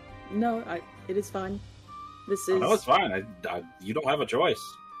 No, it is fine. This Oh, is... no, it's fine. You don't have a choice.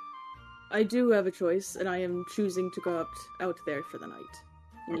 I do have a choice, and I am choosing to go out there for the night.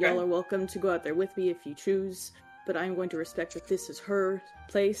 And Okay. y'all are welcome to go out there with me if you choose, but I am going to respect that this is her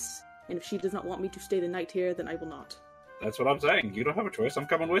place, and if she does not want me to stay the night here, then I will not. That's what I'm saying. You don't have a choice. I'm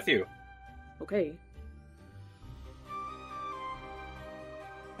coming with you. Okay.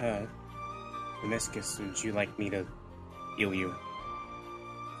 Bemiscus, would you like me to heal you?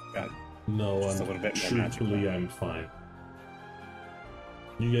 Got No, Just a little bit more magic, truthfully, though. I'm fine.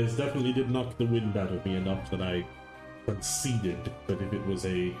 You guys definitely did knock the wind out of me enough that I conceded that if it was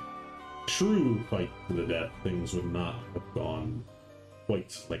a true fight to the death, things would not have gone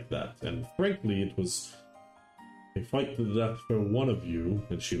quite like that. And frankly, it was a fight to the death for one of you,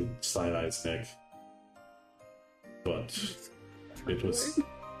 and she side-eyes Nick. But it was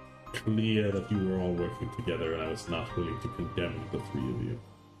clear that you were all working together, and I was not willing to condemn the three of you.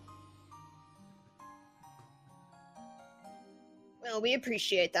 Well, we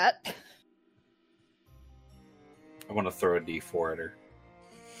appreciate that. I want to throw a D4 at her.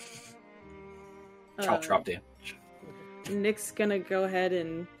 I'll drop damage. Nick's gonna go ahead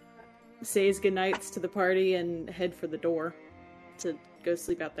and say his goodnights to the party and head for the door to go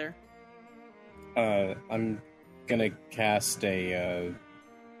sleep out there. I'm gonna cast a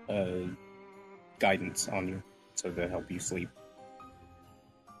guidance on you, so to help you sleep.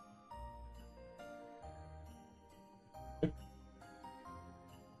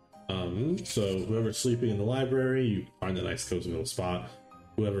 So whoever's sleeping in the library, you find a nice cozy little spot.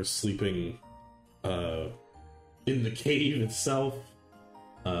 Whoever's sleeping in the cave itself,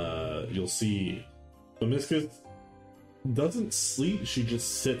 you'll see Bemiscus doesn't sleep, she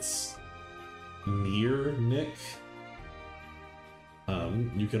just sits near Nick.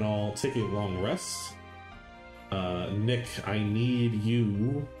 You can all take a long rest. Nick, I need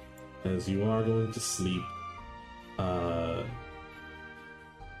you, as you are going to sleep,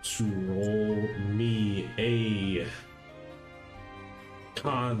 to roll me a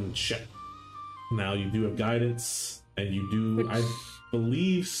con check. Now you do have guidance, and you do, I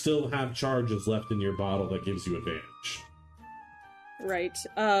believe, still have charges left in your bottle that gives you advantage. Right.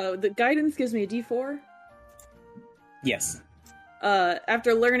 The guidance gives me a D4. Yes.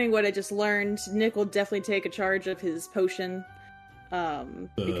 After learning what I just learned, Nick will definitely take a charge of his potion.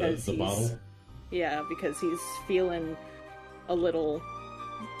 Because the he's, bottle? Yeah, because he's feeling a little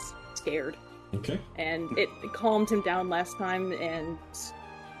scared. Okay. And it calmed him down last time, and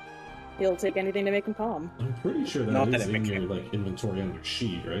he'll take anything to make him calm. I'm pretty sure Not that that is it in makes your him- like inventory on your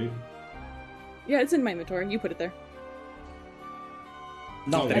sheet, right? Yeah, it's in my inventory. You put it there.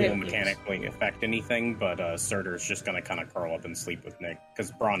 Not Oh, that it yeah, will yes. mechanically affect anything, but Surtur's just gonna kind of curl up and sleep with Nick,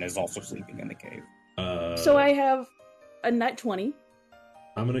 because Braun is also sleeping in the cave. So I have a nat 20.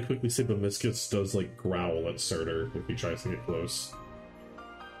 I'm gonna quickly say Bemiscus does like growl at Surtur if he tries to get close.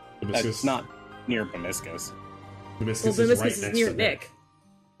 That's not near Bemiscus. Bemiscus Well, is Bemiscus right is next near to Nick.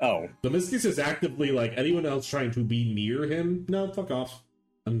 Oh, Bemiscus is actively like anyone else trying to be near him. No, fuck off.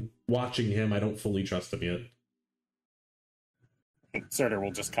 I'm watching him. I don't fully trust him yet. Surtur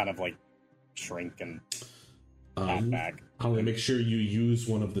will just kind of like shrink and back back. I'm gonna make sure you use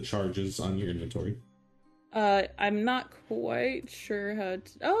one of the charges on your inventory. I'm not quite sure how to...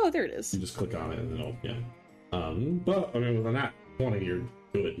 Oh, there it is. You just click on it and it'll, yeah. But I mean, with a nat 20, you're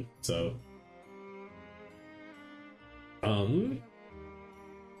good. So,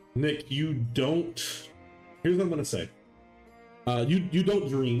 Nick, you don't. Here's what I'm gonna say. You don't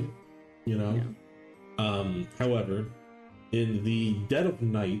dream, you know. However, in the dead of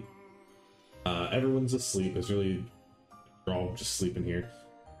night, everyone's asleep. It's really we're all just sleeping here.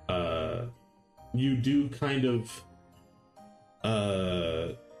 You do kind of.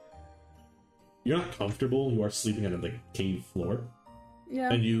 You're not comfortable. You are sleeping on the cave floor.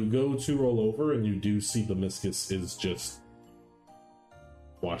 Yeah. And you go to roll over, and you do see Bemiscus is just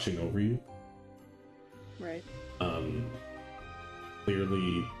watching over you. Right.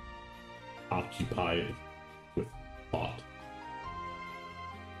 Clearly occupied with thought.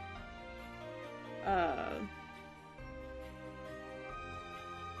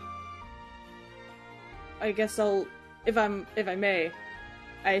 I guess I'll, if I may,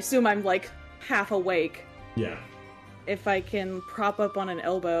 I assume I'm like half awake. Yeah. If I can prop up on an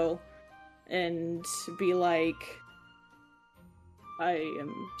elbow and be like, I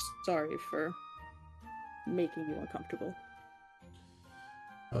am sorry for making you uncomfortable.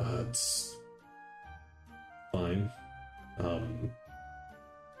 It's fine.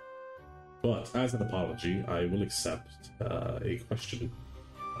 But as an apology, I will accept a question,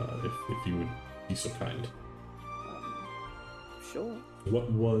 if you would be so kind. Sure.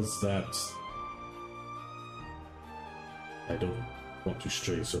 What was that? I don't want to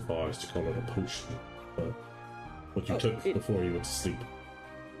stray so far as to call it a potion, but what you took before you went to sleep.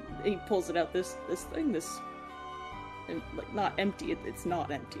 He pulls it out. This thing, and, like, not empty. It's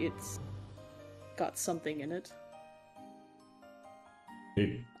not empty. It's got something in it.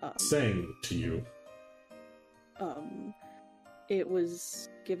 It sang to you. It was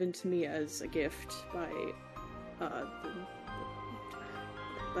given to me as a gift by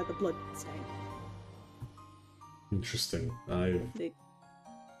the blood stain. Interesting. I've They,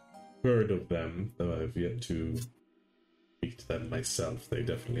 heard of them, though I've yet to speak to them myself. They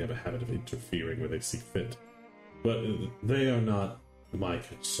definitely have a habit of interfering where they see fit. But they are not my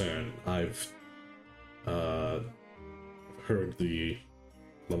concern. I've heard the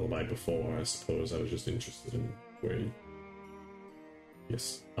lullaby before. I suppose I was just interested in where you...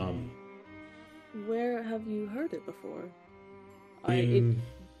 Yes. where have you heard it before? It In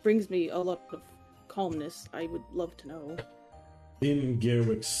brings me a lot of calmness. I would love to know.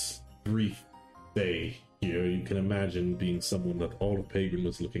 Gerwick's brief day here, you can imagine being someone that all of Pagan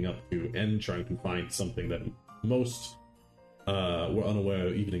was looking up to and trying to find something that most were unaware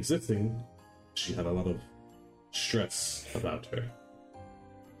of even existing. She had a lot of stress about her.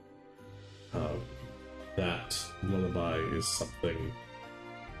 That lullaby is something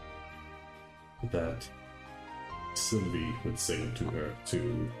that Sylvie would sing to her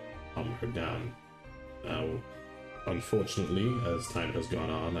to calm her down. Now, unfortunately, as time has gone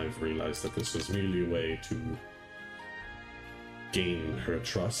on, I've realized that this was merely a way to gain her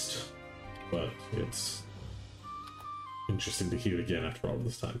trust, but it's interesting to hear again after all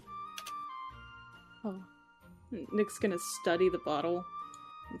this time. Oh. Nick's gonna study the bottle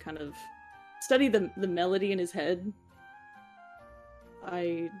and kind of study the melody in his head.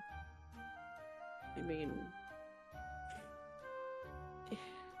 I mean,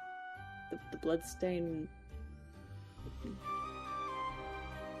 the bloodstain.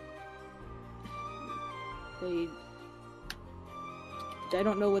 I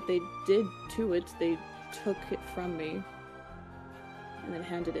don't know what they did to it. They took it from me and then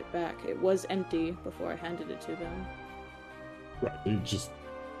handed it back. It was empty before I handed it to them. Right, it just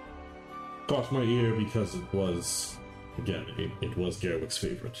caught my ear because it was Again, it was Gerwick's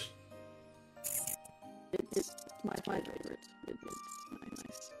favorite. It's my favorite. It's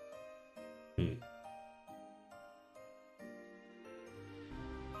nice.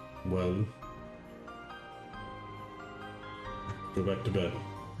 Well, go back to bed.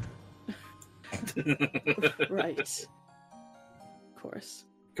 Right. Of course.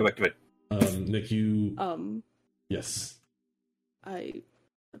 Go back to bed. Nick, you... Yes.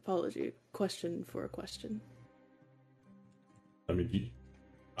 Question for a question. I mean,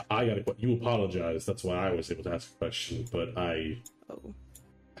 you apologize. That's why I was able to ask a question, but I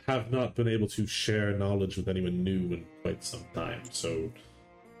have not been able to share knowledge with anyone new in quite some time, so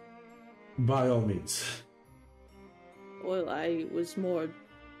by all means. Well, I was more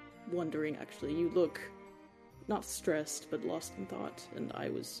wondering, actually. You look not stressed, but lost in thought, and I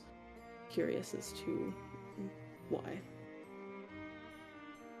was curious as to why.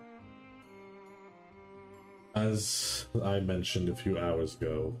 As I mentioned a few hours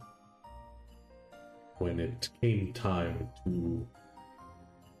ago, when it came time to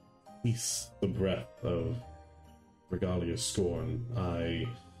cease the breath of Regalia Scorn, I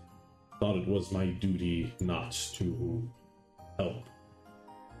thought it was my duty not to help.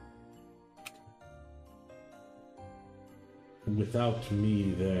 Without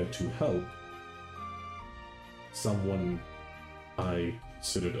me there to help, someone I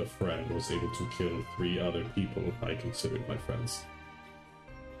considered a friend was able to kill 3 other people I considered my friends.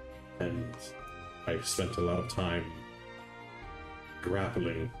 And I spent a lot of time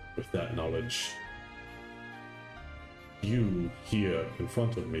grappling with that knowledge. You here in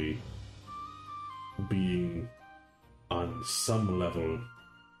front of me being on some level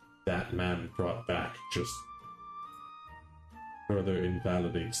that man brought back just further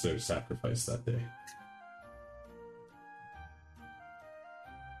invalidates their sacrifice that day.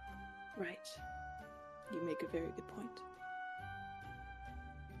 Right. You make a very good point.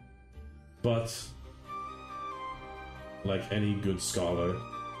 But, like any good scholar,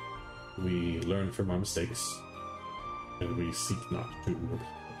 we learn from our mistakes, and we seek not to.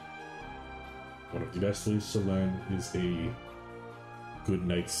 One of the best ways to learn is a good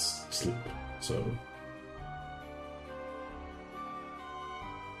night's sleep, so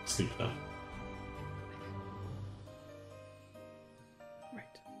sleep now.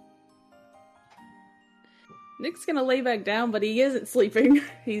 Nick's gonna lay back down, but he isn't sleeping.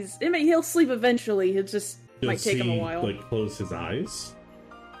 He'll sleep eventually. It just might take him a while. Like, close his eyes?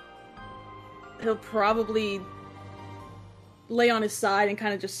 He'll probably lay on his side and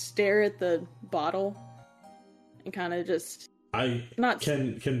kind of just stare at the bottle and kind of just Can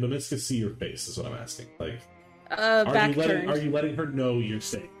Mamiska see your face? Is what I'm asking. Like, back turned. Are you letting her know you're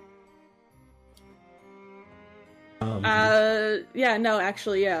staying? Yeah, no,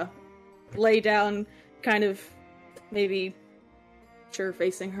 actually, yeah. Lay down, kind of, maybe,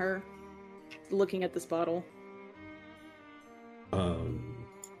 facing her, looking at this bottle.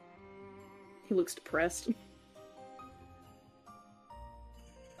 He looks depressed.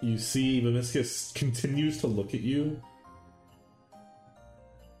 You see Mamiscus continues to look at you,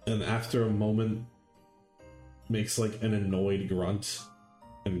 and after a moment makes like an annoyed grunt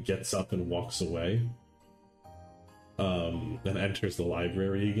and gets up and walks away. Then enters the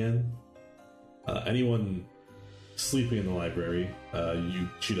library again. Anyone sleeping in the library,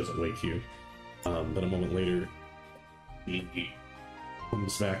 she doesn't wake you. Then a moment later, he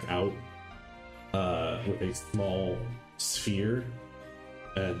comes back out with a small sphere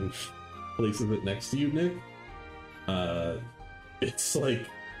and places it next to you, Nick. It's like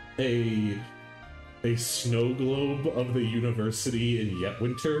a snow globe of the university in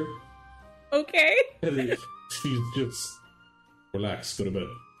Yetwinter. Okay. And she's just relax, go to bed.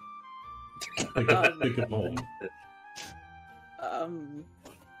 Think of home.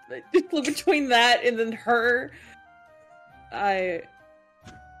 Between that and then her,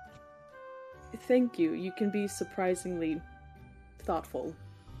 thank you. You can be surprisingly thoughtful.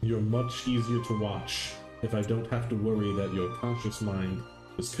 You're much easier to watch if I don't have to worry that your conscious mind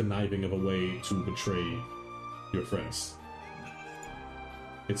is conniving of a way to betray your friends.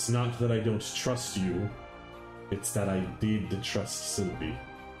 It's not that I don't trust you, it's that I did trust Sylvie.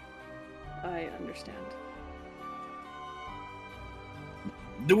 I understand.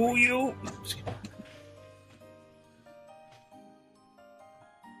 Do you?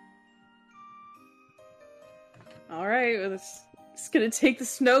 Alright, it's gonna take the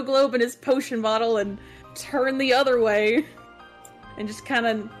snow globe and his potion bottle and turn the other way. And just kind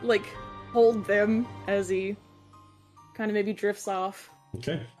of, like, hold them as he kind of maybe drifts off.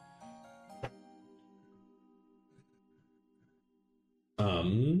 Okay.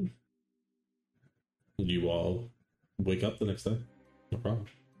 You all wake up the next day. No problem.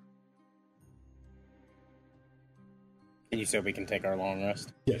 And you said we can take our long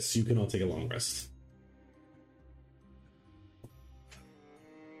rest? Yes, you can all take a long rest.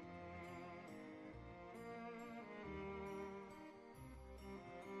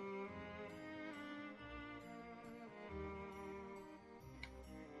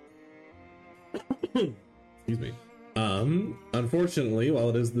 Excuse me. Unfortunately, while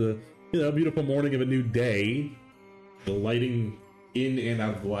it is the beautiful morning of a new day, the lighting in and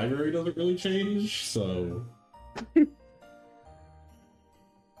out of the library doesn't really change, so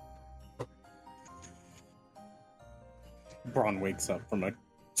Braun wakes up from a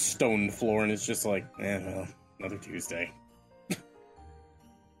stone floor and is just like, well, another Tuesday.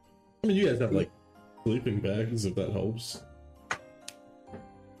 I mean, you guys have, like, sleeping bags, if that helps.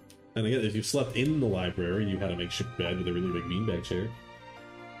 And again, if you slept in the library, you had a makeshift bed with a really big beanbag chair.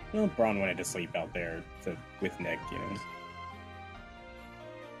 Well, Braun wanted to sleep out there with Nick,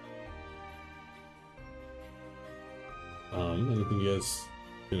 Anything you guys,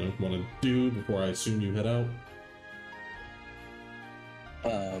 want to do before I assume you head out?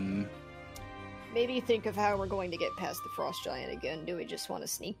 Maybe think of how we're going to get past the Frost Giant again. Do we just want to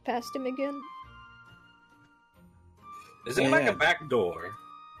sneak past him again? Is it like a back door?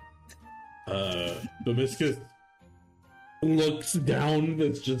 Babiscus looks down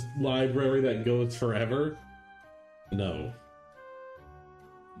this just library that goes forever. No.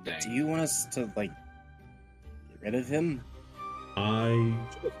 Dang. Do you want us to, get rid of him? I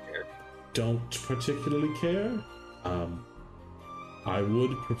don't particularly care. I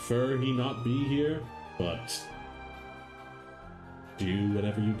would prefer he not be here, but do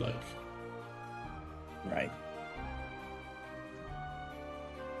whatever you'd like. Right.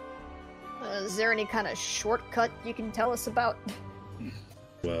 Is there any kind of shortcut you can tell us about?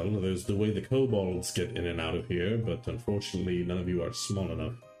 Well, there's the way the kobolds get in and out of here, but unfortunately none of you are small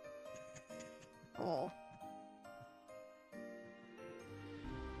enough. Oh.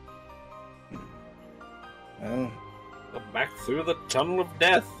 Well, Go back through the tunnel of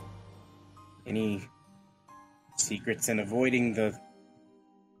death. any secrets in avoiding the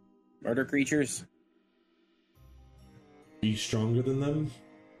murder creatures? Be stronger than them?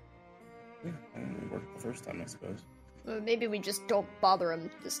 Yeah, it worked the first time, I suppose. Maybe we just don't bother him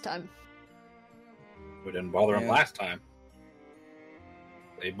this time. We didn't bother them Yeah. last time.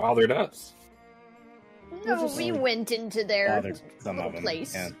 They bothered us. No, just, we went into their Bothered some little of them.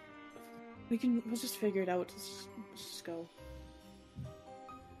 place. Yeah. We'll just figure it out. Let's just go.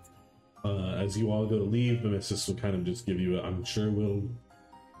 As you all go to leave, Mimesis will kind of just give you I'm sure we'll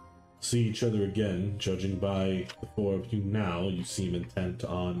see each other again. Judging by the four of you now, you seem intent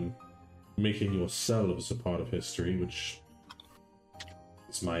on making yourselves a part of history, which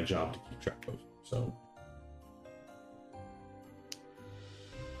is my job to keep track of. So,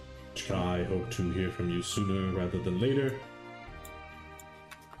 I hope to hear from you sooner rather than later.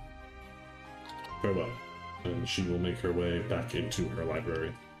 Farewell. And she will make her way back into her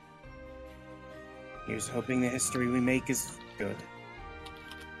library. Here's hoping the history we make is good.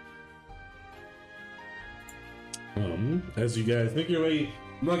 As you guys make your way,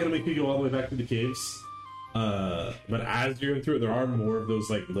 I'm not gonna make you go all the way back to the caves. But as you're going through it, there are more of those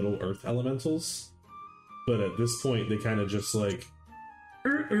like little earth elementals. But at this point, they kind of just like,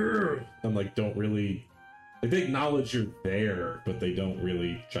 and like don't really, like they acknowledge you're there, but they don't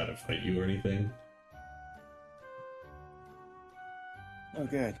really try to fight you or anything. Oh,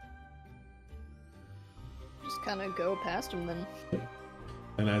 good. Just kind of go past him then.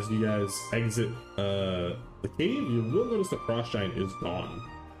 And as you guys exit the cave, you will notice the Frost Giant is gone.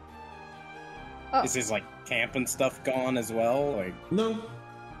 Oh, Is his, camp and stuff gone as well? No,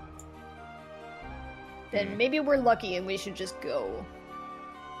 then maybe we're lucky and we should just go.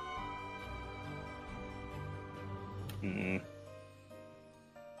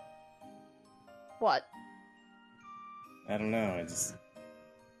 What? I don't know. It just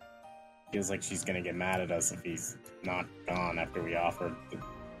feels like she's gonna get mad at us if he's not gone after we offered to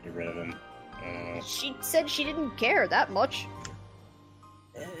get rid of him. I don't know. She said she didn't care that much.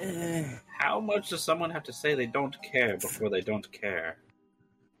 How much does someone have to say they don't care before they don't care?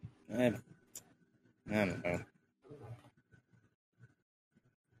 I don't know.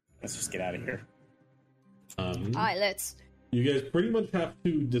 Let's just get out of here. Aye, let's. you guys pretty much have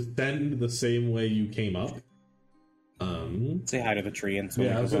to descend the same way you came up. Say hi to the tree and so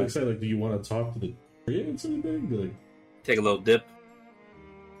Yeah, I was gonna say, do you want to talk to the tree or something? Like, Take a little dip.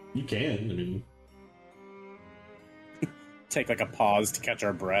 you can. I mean, take a pause to catch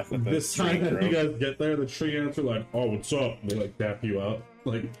our breath at the this tree time that you grove. guys get there, the tree ants are like, "Oh, what's up?" They tap you out.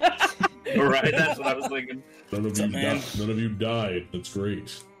 Right, that's what I was thinking. None of What's up, man? none of you died. That's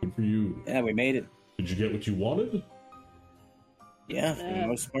great. Good for you. Yeah, we made it. Did you get what you wanted? Yeah, for the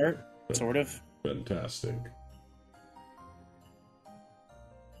most part, sort of. Fantastic.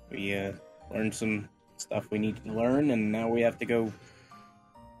 We learned some stuff we needed to learn, and now we have to go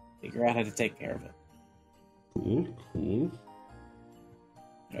figure out how to take care of it. Cool.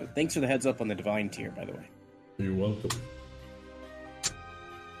 Thanks for the heads up on the divine tier, by the way. You're welcome.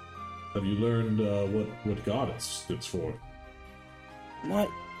 Have you learned what god it's for? Not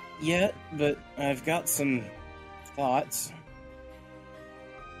yet, but I've got some thoughts.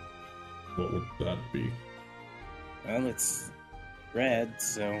 What would that be? Well, it's red,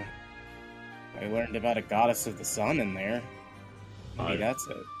 so I learned about a goddess of the sun in there. Maybe I've that's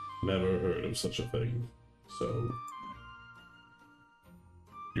it. never heard of such a thing. So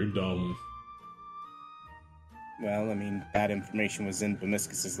you're dumb. Well, I mean, that information was in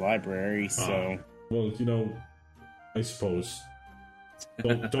Bemiscus's library, so... Well, I suppose.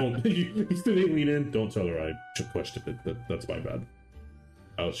 Don't. You still didn't lean in. Don't tell her I should question it. That's my bad.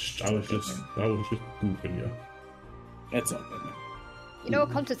 I was just goofing you. It's all good, man. You know,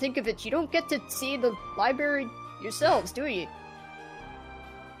 come to think of it, you don't get to see the library yourselves, do you?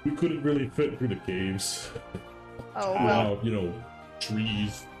 We couldn't really fit through the caves. Oh, well,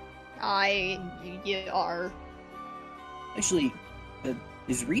 Trees. you are. Actually,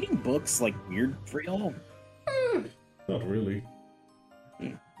 is reading books, weird for y'all? Not really.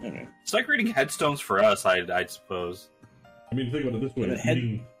 Okay. It's like reading headstones for us, I suppose. I mean, think about it this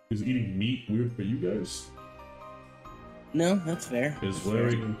way: is eating meat weird for you guys? No, that's fair. Is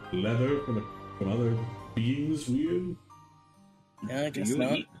wearing leather from other beings weird? No, I Do guess you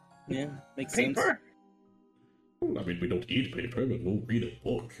not. eat Yeah, makes sense. paper? I mean, we don't eat paper, but we'll read a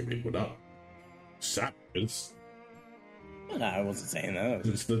book. I mean, we're not savages. No, I wasn't saying that.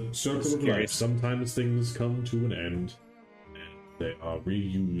 It's the circle Just of life. curious. Sometimes things come to an end, and they are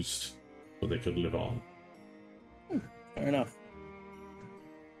reused so they can live on. Fair enough.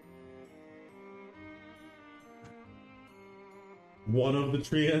 One of the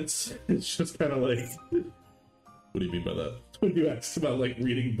treants, it's just kind of like, what do you mean by that? When you asked about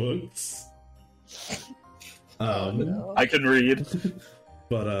reading books, No. I can read.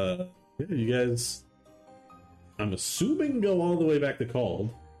 but yeah, you guys, I'm assuming go all the way back to Called.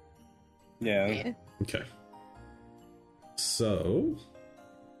 Yeah. Yeah. Okay. So.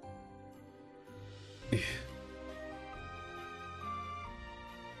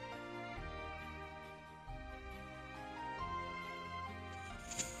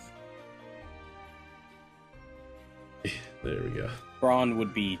 There we go. Braun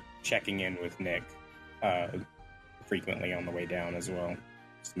would be checking in with Nick frequently on the way down as well.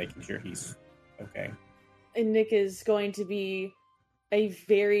 Just making sure he's okay. And Nick is going to be a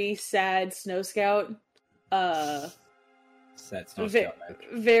very sad snow scout. That's not Ve-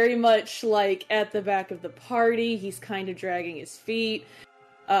 very much at the back of the party. He's kind of dragging his feet.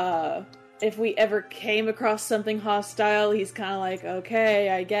 If we ever came across something hostile, he's kind of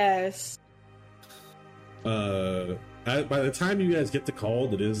okay, I guess. By the time you guys get to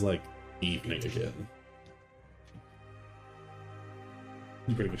Called, it is evening again.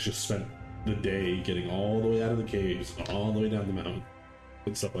 You pretty much just spent the day getting all the way out of the caves, all the way down the mountain,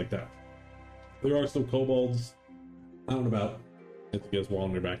 and stuff like that. There are still kobolds out and about as you guys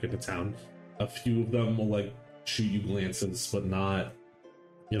wander back into town. A few of them will shoot you glances, but not,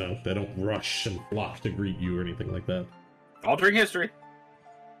 they don't rush and flock to greet you or anything like that. Altering history.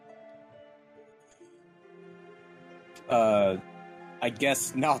 I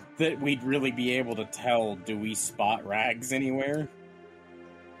guess not that we'd really be able to tell. Do we spot Rags anywhere?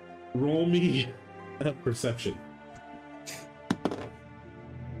 Roll me a perception.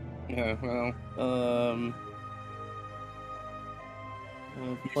 Yeah, well,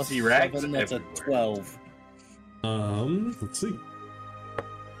 plus see Rags 7, that's a everywhere. 12. Let's see.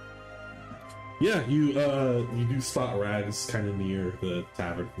 Yeah, you do spot Rags kind of near the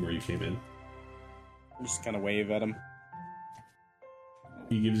tavern from where you came in. Just kind of wave at him.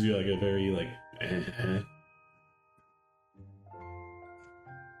 He gives you a very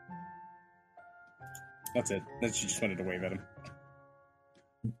That's it. She just wanted to wave at him.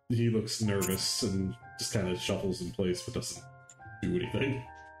 He looks nervous and just kind of shuffles in place but doesn't do anything.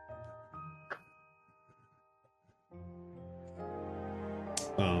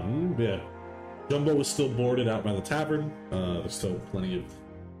 Yeah. Jumbo is still boarded out by the tavern. There's still plenty of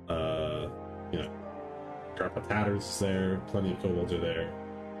Garpa Tatters there, plenty of kobolds are there.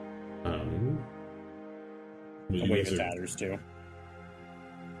 I'll wave at Tatters too.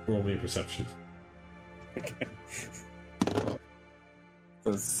 Roll me a perception.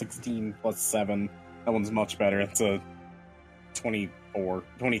 It's a 16 plus 7. That one's much better. It's a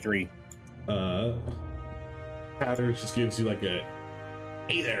 23. Patter just gives you like a,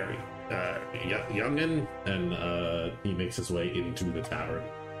 hey there, youngin, and he makes his way into the tavern.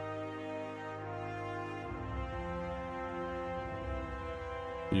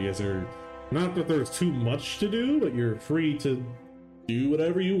 You guys are, not that there's too much to do, but you're free to do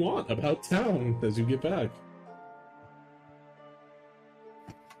whatever you want about town as you get back.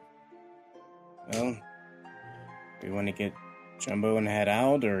 Well, do we want to get Jumbo and head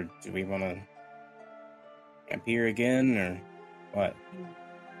out, or do we want to camp here again, or what?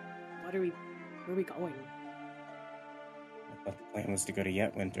 Where are we going? I thought the plan was to go to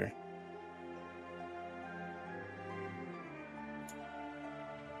Yetwinter.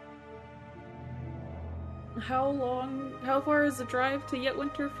 How far is the drive to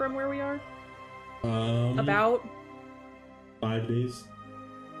Yetwinter from where we are? About 5 days.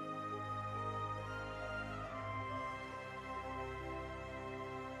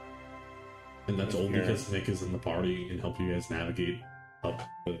 And that's only because Nick is in the party and help you guys navigate up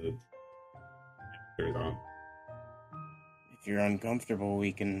the on. If you're uncomfortable,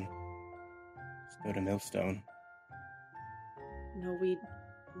 we can just go to Millstone. No, we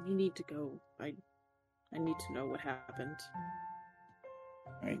need to go. I need to know what happened.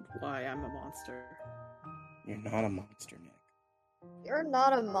 Right. And why I'm a monster. You're not a monster, Nick. You're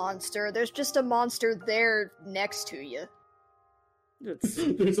not a monster. There's just a monster there next to you. It's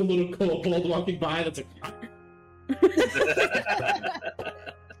There's a little kobold walking by that's like...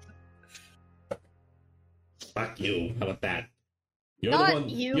 Fuck you. How about that? You're Not the one,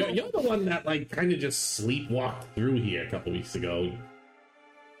 you. You're the one that, like, kind of just sleepwalked through here a couple weeks ago.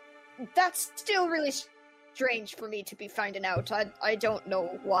 That's still really strange for me to be finding out. I don't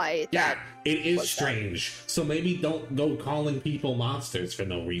know why. Yeah, it is was that? strange. So maybe don't go calling people monsters for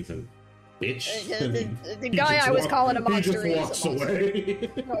no reason. Bitch. The guy I was calling a monster he is just a walks monster. away.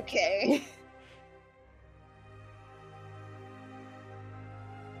 Okay.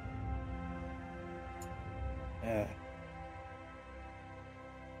 Yeah.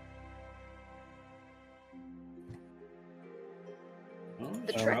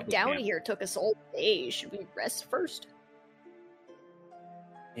 The trek down here took us all day. Should we rest first?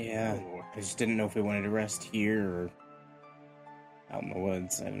 Yeah. I just didn't know if we wanted to rest here or out in the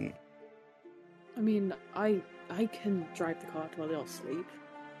woods. I mean, I can drive the car while they all sleep.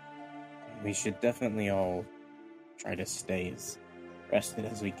 We should definitely all try to stay as rested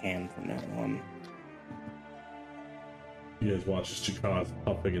as we can from now on. You guys watch as Chikaz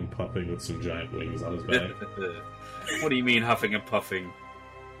puffing and puffing with some giant wings on his back. What do you mean huffing and puffing?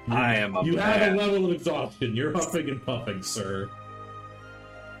 I am a You have a man. level of exhaustion. You're huffing and puffing, sir.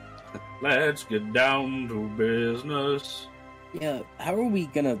 Let's get down to business. Yeah, how are we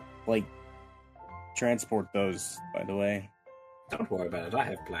gonna, like, transport those, by the way? Don't worry about it. I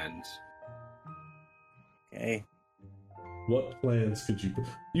have plans. Okay. What plans could you...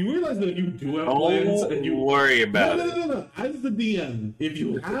 You realize that you do have plans and you... Don't worry about it. No. As the DM, if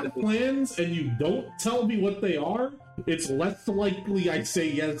you have plans and you don't tell me what they are, it's less likely I say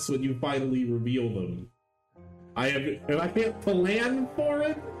yes when you finally reveal them. If I can't plan for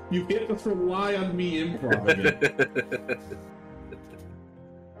it, you can't just rely on me improvising it.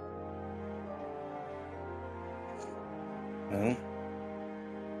 Well,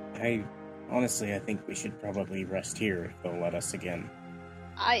 honestly, I think we should probably rest here if they'll let us again.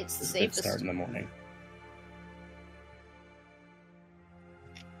 It's the Good safest. start in the morning.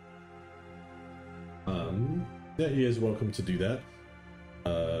 Yeah, he is welcome to do that.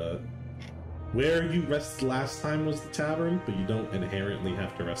 Where you rested last time was the tavern, but you don't inherently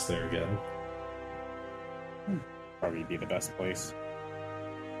have to rest there again. Probably be the best place.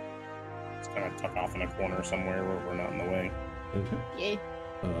 Just kind of tuck off in a corner somewhere where we're not in the way. Okay. Yay.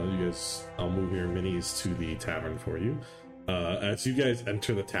 You guys, I'll move your minis to the tavern for you. As you guys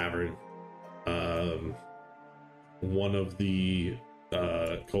enter the tavern, one of the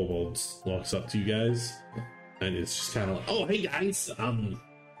kobolds walks up to you guys and it's just kind of like, "Oh, hey guys, how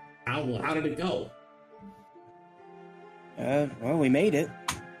did it go?" Well, we made it.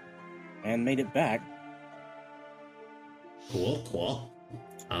 And made it back. Cool.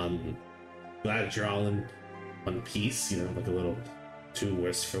 Glad you're all in one piece. You know, like a little too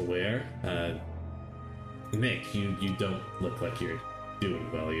worse for wear. Nick, you don't look like you're doing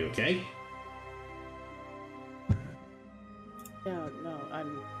well. Are you okay? Yeah, no,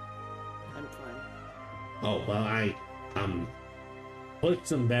 I'm fine. Oh, well, I put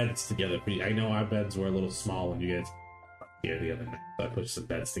some beds together for you. I know our beds were a little small when you guys were here the other night, so I put some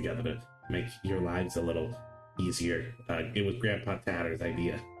beds together to make your lives a little easier. It was Grandpa Tatter's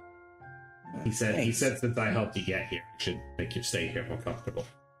idea. He said Thanks. since I helped you get here, it should make your stay here more comfortable.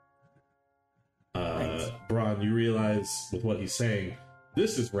 Thanks. Braun, you realize with what he's saying,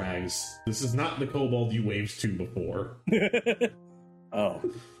 this is Rags. This is not the kobold you waved to before. Oh.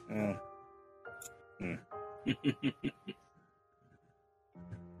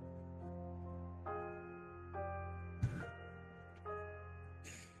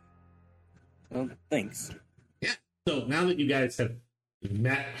 Well, thanks. So now that you guys have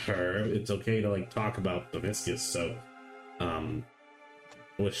met her, it's okay to like talk about Damascus. So,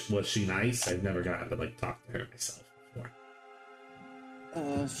 was she nice? I've never gotten to like talk to her myself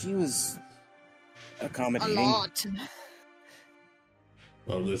before. She was A accommodating. lot.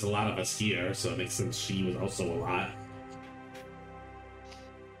 Well, there's a lot of us here, so it makes sense she was also a lot.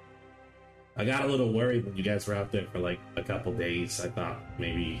 I got a little worried when you guys were out there for like a couple days. I thought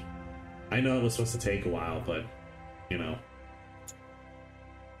maybe, I know it was supposed to take a while, but you know.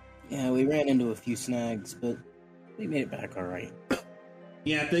 Yeah, we ran into a few snags, but we made it back all right.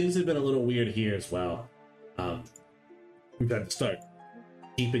 Yeah, things have been a little weird here as well. We've had to start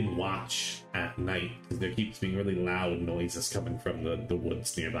keeping watch at night because there keeps being really loud noises coming from the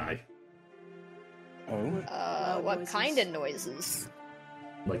woods nearby. Oh, What noises. kind of noises?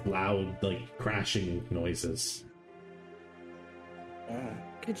 Like loud, like crashing noises. oh.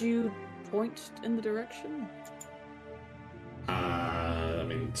 Could you point in the direction? I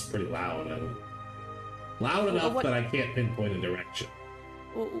mean, it's pretty loud. Loud enough what- that I can't pinpoint a direction.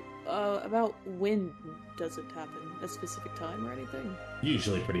 Well, about when does it happen? A specific time or anything?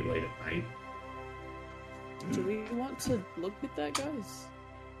 Usually pretty late at night. Do we want to look at that, guys?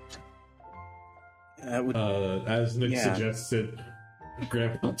 That would. As Nick Yeah. suggested,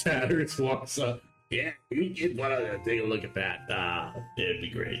 Grandpa Tatters walks up. Yeah, you get one to take a look at that. It'd be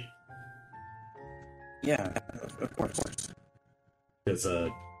great. Yeah, of course. Because,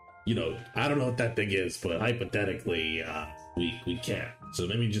 you know, I don't know what that thing is, but hypothetically, we can't. So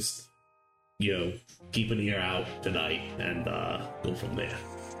maybe just, you know, keep an ear out tonight and go from there.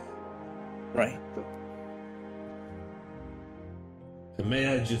 Right. And may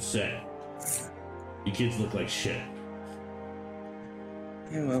I just say, you kids look like shit.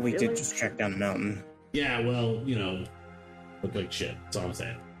 Yeah, well, we Really? did just track down the mountain. Yeah, well, you know, look like shit. That's all I'm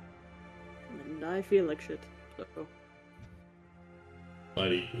saying. And I feel like shit. So.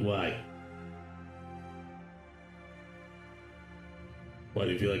 Why? Why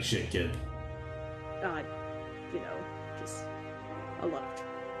do you feel like shit, kid? You know, just a lot.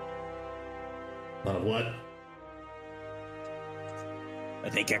 A lot of what? I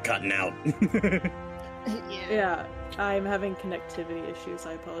think you're cutting out. Yeah. Yeah, I'm having connectivity issues.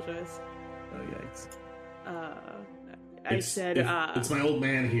 I apologize. Oh, yikes. I said, it's my old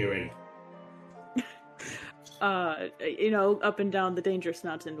man hearing. you know, up and down the dangerous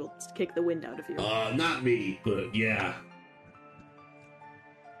mountain will kick the wind out of you. Not me, but yeah.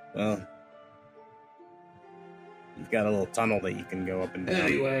 Well, you've got a little tunnel that you can go up and down.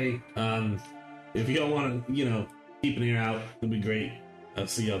 Anyway, if you don't want to, you know, keep an ear out, it'll be great. I'll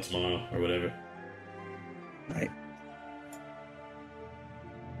see y'all tomorrow or whatever. Right.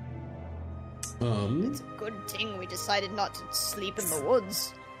 It's a good thing we decided not to sleep in the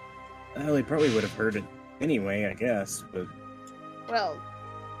woods. Well, we probably would have heard it anyway, I guess, but Well,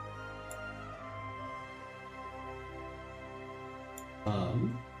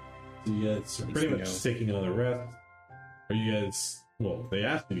 So you guys are pretty much just taking another rest. Are you guys? Well, they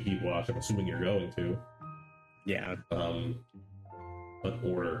asked you to keep watch. I'm assuming you're going to. yeah. What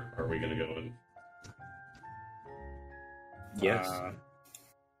order are we going to go in? Yes.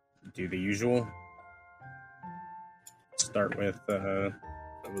 Do the usual. Start with, I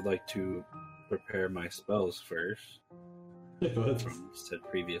would like to prepare my spells first Yeah, go ahead. from said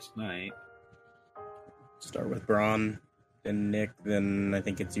previous night. start with Braun, then Nick, then I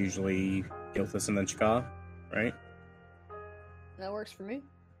think it's usually Gilthus and then Chaka, right? that works for me.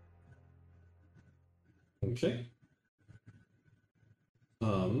 Okay.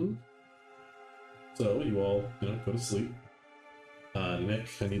 So you all, you know, go to sleep. Nick,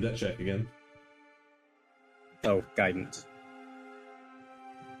 I need that check again. Oh, guidance.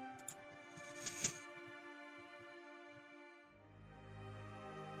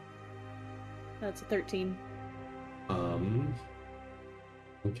 That's a 13.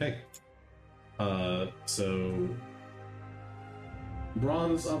 Okay. So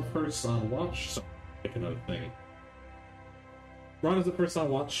Braun's up first on watch. So pick another thing. Braun is up first on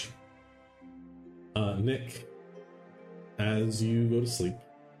watch. Nick, as you go to sleep,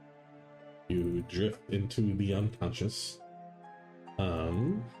 you drift into the unconscious.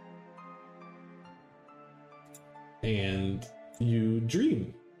 and you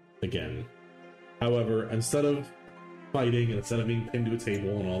dream again. However, instead of fighting and instead of being pinned to a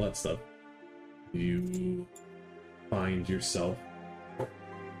table and all that stuff, you find yourself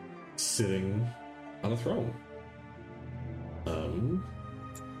sitting on a throne.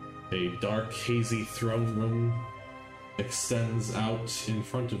 A dark, hazy throne room extends out in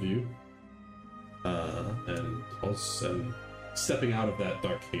front of you, and stepping out of that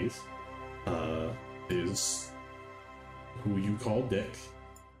dark haze is who you call Dick,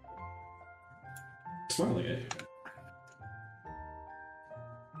 smiling at you.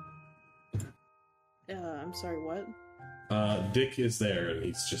 I'm sorry, what? Dick is there, and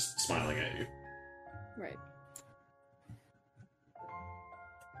he's just smiling at you. Right.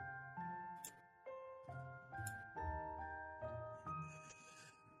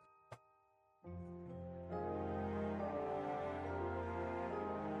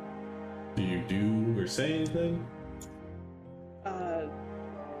 Do you do or say anything?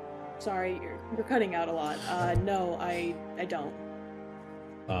 Sorry, you're cutting out a lot. No, I don't.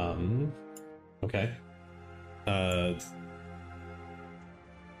 Okay.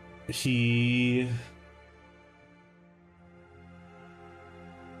 He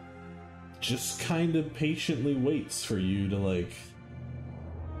just kind of patiently waits for you to, like...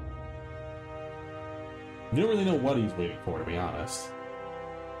 You don't really know what he's waiting for, to be honest.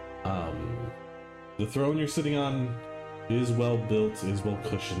 The throne you're sitting on is well built, is well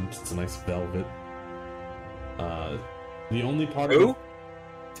cushioned. It's a nice velvet. The only part Who? of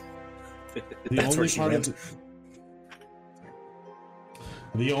That's where she went.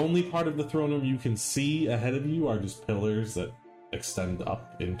 The only part of the throne room you can see ahead of you are just pillars that extend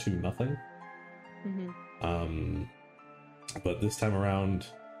up into nothing. Mm-hmm. But this time around,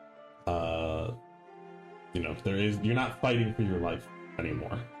 you're not fighting for your life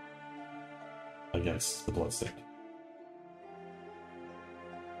anymore against the Bloodstick.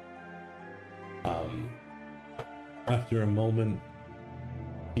 After a moment,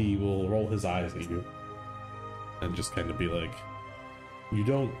 he will roll his eyes at you and just kind of be like, you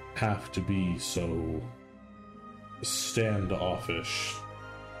don't have to be so standoffish,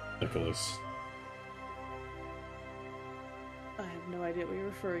 Nicholas. I have no idea what you're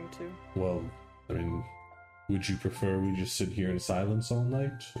referring to. Well, I mean, would you prefer we just sit here in silence all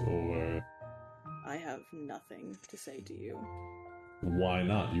night, or... I have nothing to say to you. Why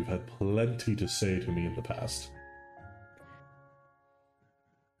not? You've had plenty to say to me in the past.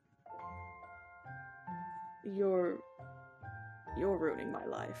 You're ruining my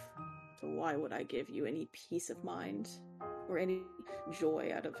life. So why would I give you any peace of mind or any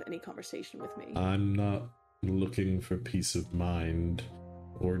joy out of any conversation with me? I'm not looking for peace of mind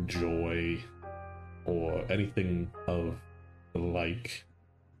or joy or anything of the like.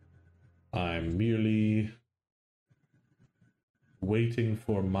 I'm merely waiting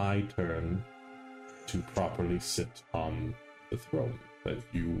for my turn to properly sit on the throne that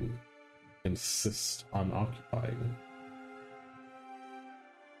you insist on occupying.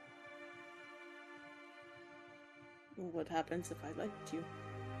 What happens if I let you?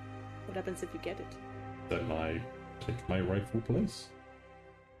 What happens if you get it? Then I take my rightful place.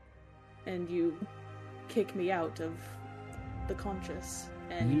 And you kick me out of the conscious,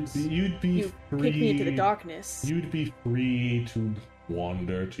 and You'd be free. kick me into the darkness. You'd be free to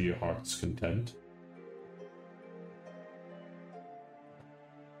wander to your heart's content.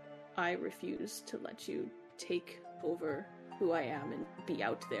 I refuse to let you take over who I am and be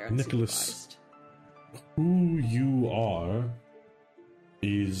out there Nicholas. unsupervised. Who you are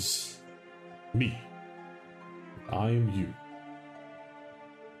is me. I am you.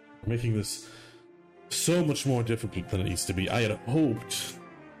 Making this so much more difficult than it needs to be. I had hoped,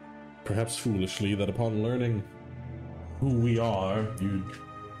 perhaps foolishly, that upon learning who we are, you'd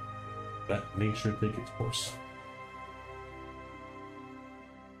let nature take its course.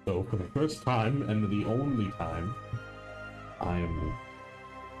 So, for the first time, and the only time, I am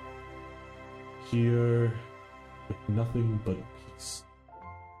here with nothing but peace.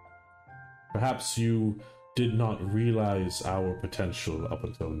 Perhaps you did not realize our potential up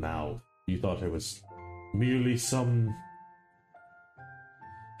until now. You thought it was merely some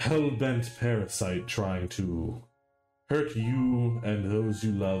hell-bent parasite trying to hurt you and those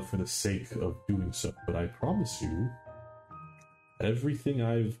you love for the sake of doing so. But I promise you, everything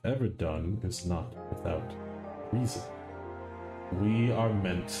I've ever done is not without reason. We are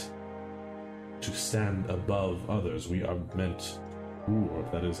meant to stand above others. We are meant to rule.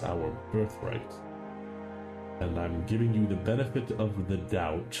 That is our birthright. And I'm giving you the benefit of the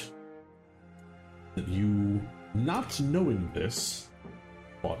doubt that you, not knowing this,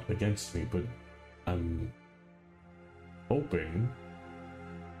 fought against me, but I'm hoping,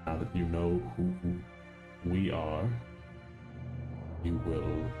 now that you know who we are, you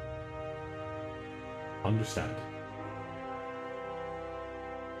will understand.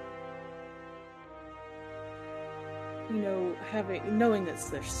 You know, knowing that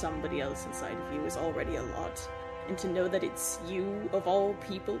there's somebody else inside of you is already a lot, and to know that it's you of all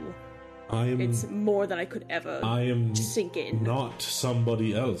people, it's more than I could ever sink in. Not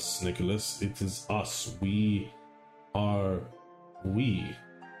somebody else, Nicholas. It is us. We are we.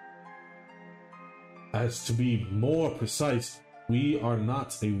 As to be more precise, we are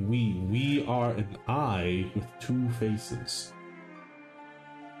not a we. We are an I with two faces.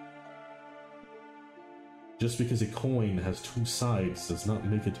 Just because a coin has two sides does not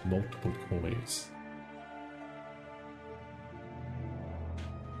make it multiple coins.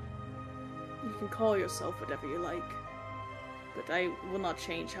 You can call yourself whatever you like, but I will not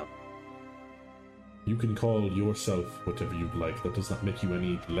change how... You can call yourself whatever you'd like. That does not make you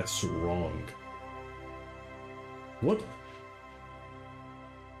any less wrong. What,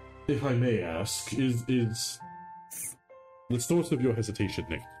 if I may ask, is the source of your hesitation,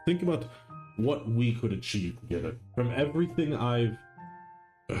 Nick? Think about what we could achieve together. From everything I've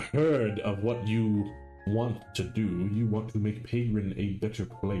heard of what you want to do, you want to make Pagrin a better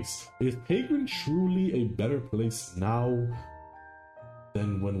place. Is Pagrin truly a better place now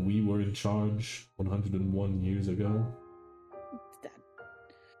than when we were in charge 101 years ago?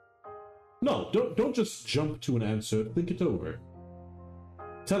 No, don't just jump to an answer. Think it over.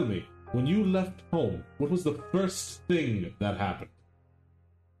 Tell me, when you left home, what was the first thing that happened?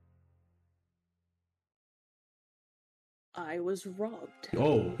 I was robbed.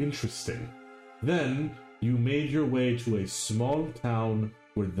 Oh, interesting. Then you made your way to a small town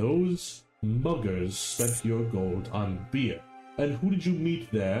where those muggers spent your gold on beer. And who did you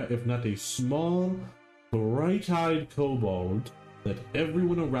meet there, if not a small, bright-eyed kobold that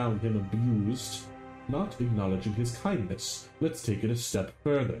everyone around him abused, not acknowledging his kindness? Let's take it a step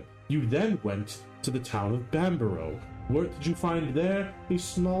further. You then went to the town of Bamborough. What did you find there? A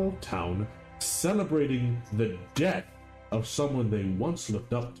small town celebrating the death of someone they once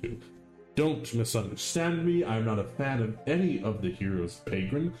looked up to. Don't misunderstand me, I'm not a fan of any of the heroes of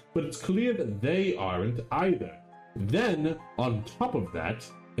Pagrin, but it's clear that they aren't either. Then, on top of that,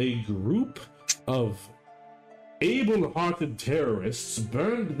 a group of able-hearted terrorists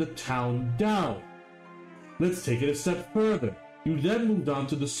burned the town down. Let's take it a step further. You then moved on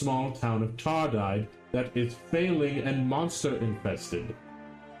to the small town of Tardide that is failing and monster-infested.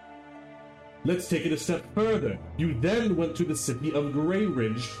 Let's take it a step further. You then went to the city of Grey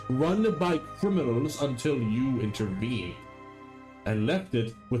Ridge, run by criminals until you intervened, and left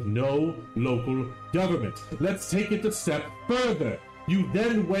it with no local government. Let's take it a step further. You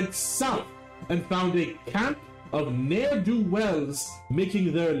then went south and found a camp of ne'er-do-wells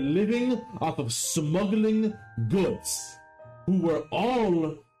making their living off of smuggling goods, who were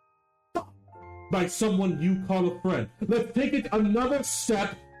all by someone you call a friend. Let's take it another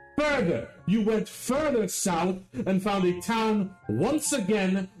step further. You went further south and found a town once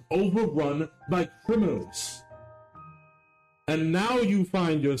again overrun by criminals. And now you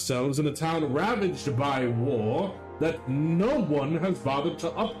find yourselves in a town ravaged by war that no one has bothered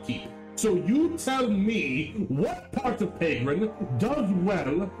to upkeep. So you tell me what part of Pagrin does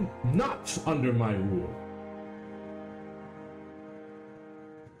well not under my rule.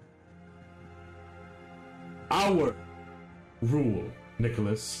 Our rule,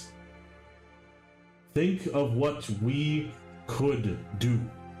 Nicholas. Think of what we could do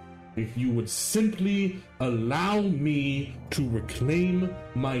if you would simply allow me to reclaim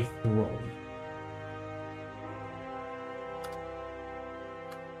my throne.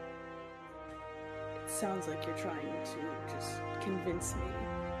 It sounds like you're trying to just convince me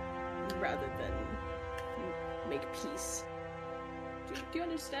rather than make peace. Do you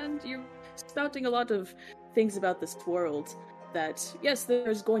understand? You're spouting a lot of things about this world that, yes,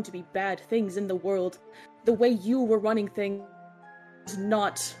 there's going to be bad things in the world. The way you were running things is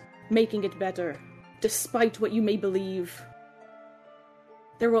not making it better, despite what you may believe.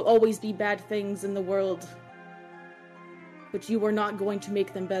 There will always be bad things in the world, but you are not going to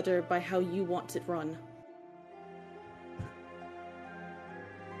make them better by how you want it run.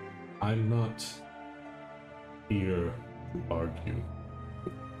 I'm not here to argue.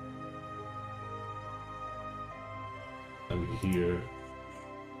 I'm here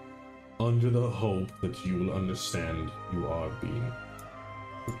under the hope that you will understand you are being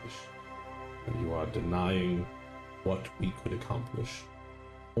foolish, and you are denying what we could accomplish,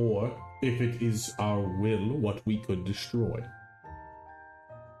 or, if it is our will, what we could destroy.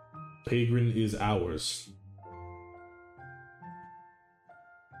 Pagrin is ours.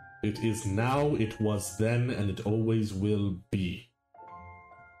 It is now, it was then, and it always will be.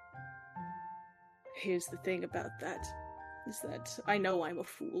 Here's the thing about that, is that I know I'm a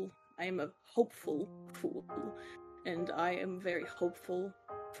fool. I am a hopeful fool, and I am very hopeful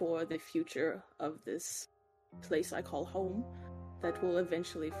for the future of this place I call home that will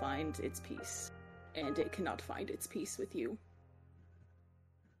eventually find its peace, and it cannot find its peace with you.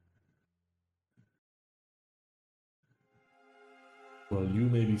 Well, you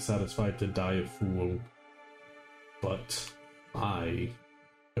may be satisfied to die a fool, but I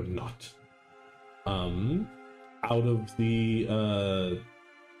am not. Out of the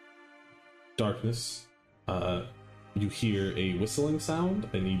darkness, you hear a whistling sound.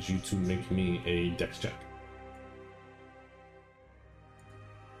 I need you to make me a dex check.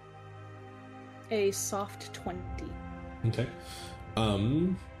 A soft 20. Okay.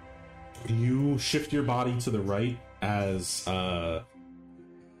 You shift your body to the right as a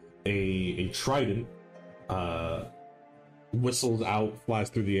trident whistles out, flies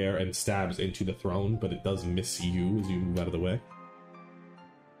through the air, and stabs into the throne, but it does miss you as you move out of the way.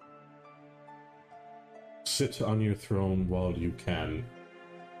 Sit on your throne while you can,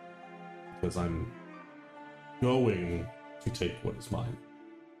 because I'm going to take what is mine.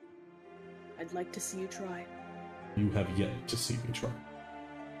 I'd like to see you try. You have yet to see me try.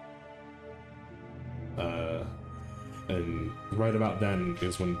 And right about then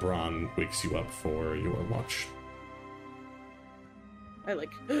is when Bron wakes you up for your watch. I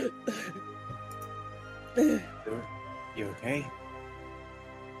like... You okay?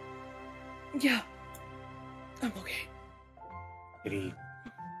 Yeah. I'm okay. Did he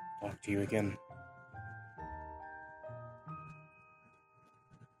talk to you again?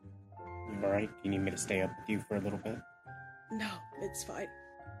 You alright? Do you need me to stay up with you for a little bit? No, it's fine.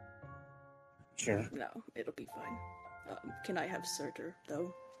 Sure. No, it'll be fine. Can I have Surtur,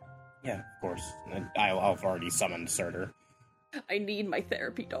 though? Yeah, of course. I've already summoned Surtur. I need my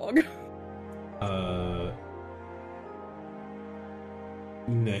therapy dog.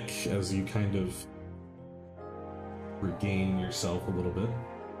 Nick, as you kind of regain yourself a little bit,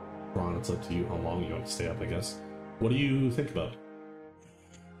 Bron, it's up to you how long you want to stay up, I guess. What do you think about?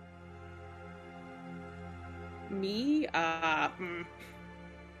 Me?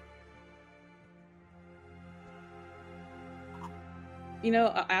 You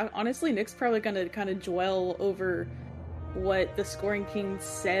know, honestly, Nick's probably gonna kind of dwell over what the Scoring King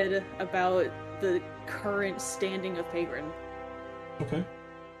said about the current standing of Pagrin. Okay.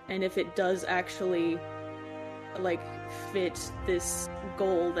 And if it does actually, like, fit this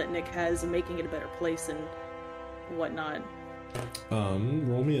goal that Nick has of making it a better place and whatnot.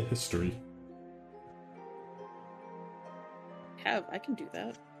 Roll me a history. I can do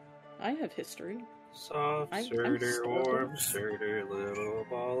that. I have history. Soft, I'm Surtur, so warm, close. Surtur, little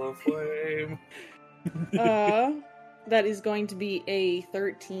ball of flame. That is going to be a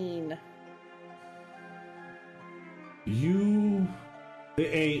 13.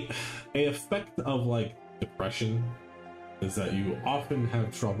 A effect of, like, depression is that you often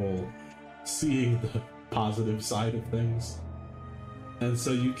have trouble seeing the positive side of things. And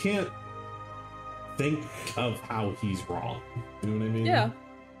so you can't think of how he's wrong. You know what I mean? Yeah.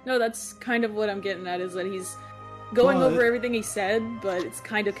 No, that's kind of what I'm getting at, is that he's going But- over everything he said, but it's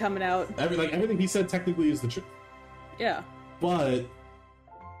kind of coming out. Everything he said technically is the truth. Yeah. But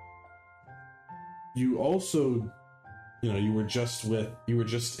you also, you were just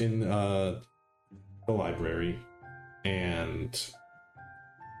in the library, and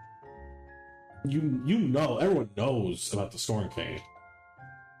everyone knows about the Storm King.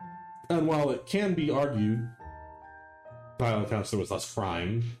 And while it can be argued, by all accounts, there was less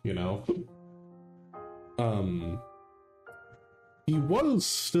crime, he was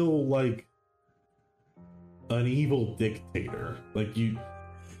still, like, an evil dictator. Like,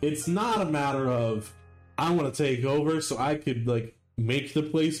 it's not a matter of, I want to take over so I could, like, make the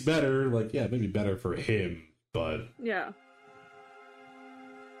place better. Like, yeah, maybe better for him, but... Yeah.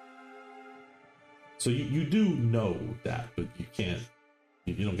 So you do know that, but you can't...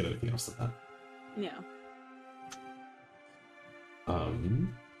 You don't get anything else than that. Yeah.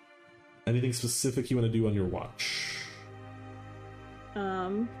 Anything specific you want to do on your watch?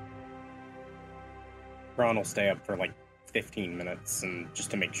 Ron will stay up for like 15 minutes and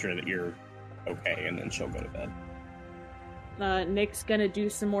just to make sure that you're okay, and then she'll go to bed. Nick's gonna do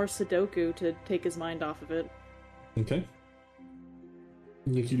some more Sudoku to take his mind off of it. Okay.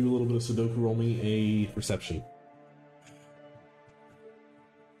 Nick, you do a little bit of Sudoku. Roll me a perception.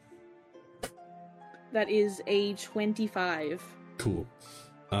 That is a 25. Cool.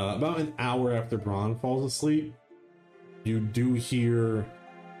 About an hour after Bron falls asleep, you do hear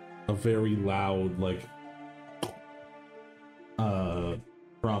a very loud, like,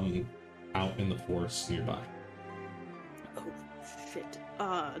 from out in the forest nearby. Oh, shit.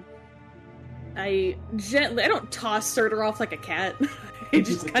 I don't toss Surtur off like a cat. I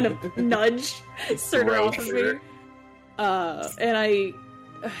just kind of nudge Surtur off of me. And I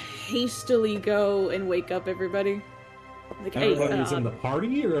hastily go and wake up everybody. Like, Everybody who's in the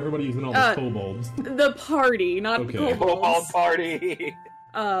party, or everybody who's in all the kobolds? The party, not Okay. the Kobold kobolds. party.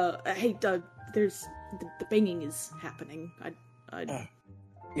 Hey, there's the banging is happening.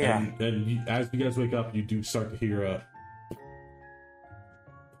 Yeah. And as you guys wake up, you do start to hear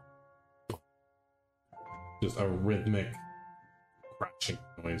just a rhythmic crashing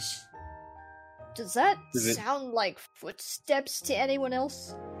noise. Does that Is it- sound like footsteps to anyone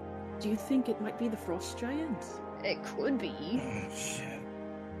else? Do you think it might be the frost giant? It could be. Oh, shit.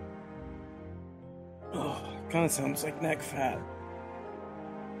 Oh, kind of sounds like neck fat.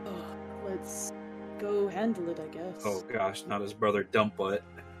 Oh, let's go handle it, I guess. Oh gosh, not his brother Dumpbutt.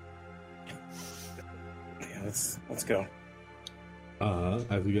 Yeah, let's go.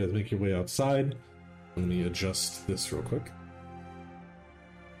 As you guys make your way outside, let me adjust this real quick.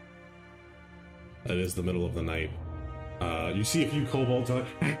 It is the middle of the night. You see a few kobolds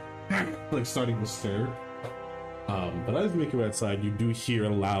like starting to stir. But as you make your way outside, you do hear a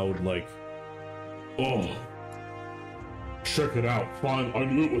loud, like, "Oh, check it out! Fine, I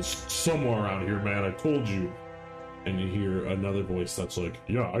knew it was somewhere around here, man. I told you." And you hear another voice that's like,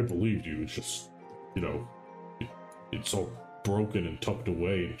 "Yeah, I believed you. It's just, it's all broken and tucked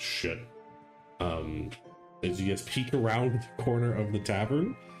away and shit." As you guys peek around the corner of the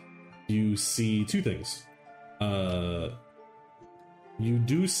tavern, you see two things. You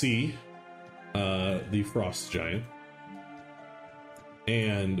do see the frost giant,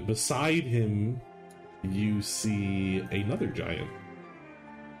 and beside him you see another giant.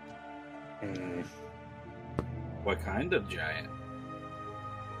 What kind of giant?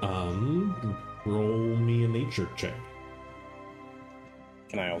 Roll me a nature check.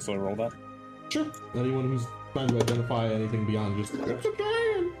 Can I also roll that? Sure. Anyone who's trying to identify anything beyond just "It's a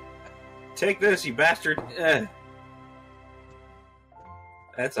giant." Take this, you bastard!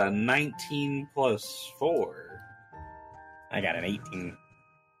 That's a 19 plus 4. I got an 18.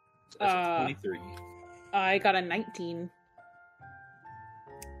 So that's a 23. I got a 19.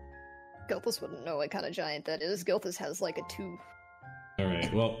 Gilthus wouldn't know what kind of giant that is. Gilthus has like a 2. All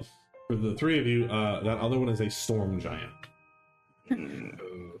right. Well, for the three of you, that other one is a storm giant.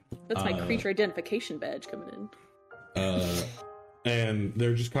 That's my creature identification badge coming in. And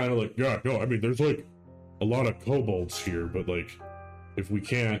they're just kind of like, "Yeah, no, I mean, there's like a lot of kobolds here, but like, if we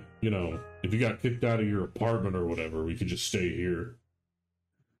can't, if you got kicked out of your apartment or whatever, we could just stay here."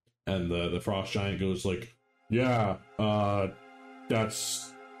 And the frost giant goes like, "Yeah,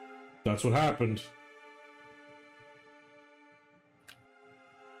 that's what happened."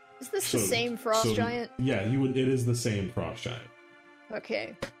 Is this the same frost giant? Yeah, it is the same frost giant.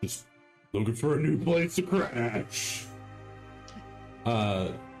 Okay. Just looking for a new place to crash.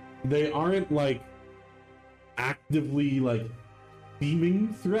 They aren't like actively like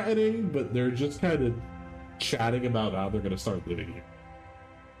seeming threatening, but they're just kind of chatting about how they're gonna start living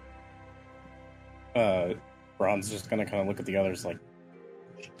here. Bron's just gonna kind of look at the others like,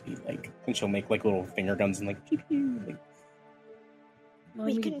 and she'll make like little finger guns and like, pew, pew, like.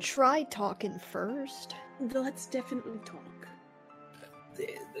 We can try talking first. Let's definitely talk.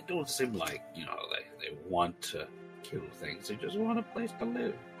 They don't seem like, they want to kill things. They just want a place to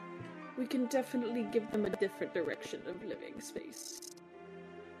live. We can definitely give them a different direction of living space.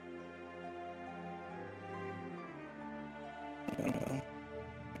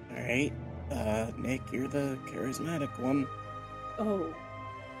 Alright. Nick, you're the charismatic one. Oh.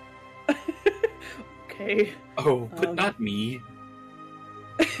 Okay. Oh, but not me.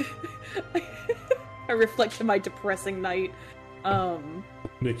 I reflect to my depressing night.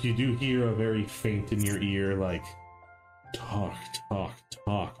 Nick, you do hear a very faint in your ear, like, "Talk, talk,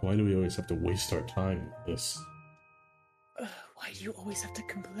 talk. Why do we always have to waste our time with this?" Why do you always have to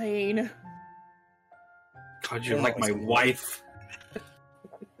complain? God, you're like my wife.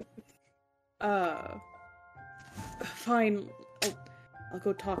 Fine. I'll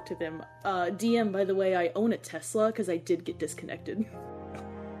go talk to them. DM, by the way, I own a Tesla because I did get disconnected.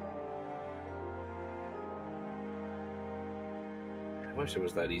 I wish it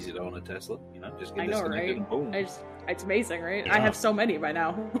was that easy to own a Tesla. Just get I know, disconnected right? and boom. It's amazing, right? Yeah. I have so many by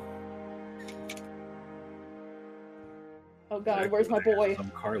now. Oh god, where's my boy?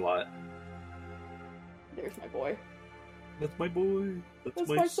 Some car lot. There's my boy. That's my boy. That's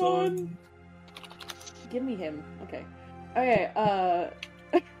my son. Give me him. Okay. Okay,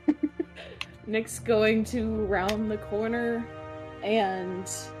 Nick's going to round the corner, and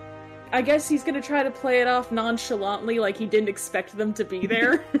I guess he's gonna try to play it off nonchalantly, like he didn't expect them to be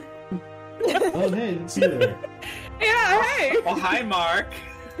there. Oh, hey, didn't see you there. Yeah, hey! Oh, hi, Mark.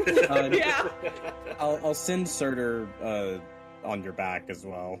 Yeah. I'll send Surtur on your back as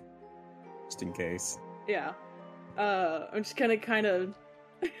well, just in case. Yeah. I'm just gonna kind of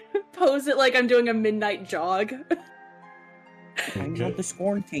pose it like I'm doing a midnight jog. I'm not the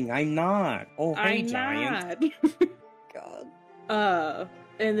Scorn King. I'm not. Oh, hey, I'm giant. not. God.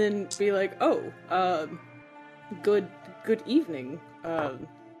 And then be like, good evening.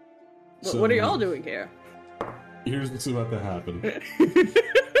 What are y'all doing here? Here's what's about to happen.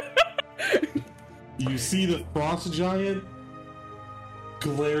 You see the frost giant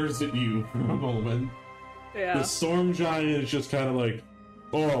glares at you for a moment. Yeah. The storm giant is just kind of like,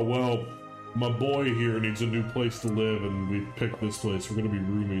 oh, well, my boy here needs a new place to live, and we picked this place. We're going to be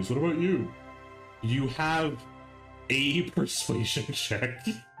roomies. What about you? You have a persuasion check.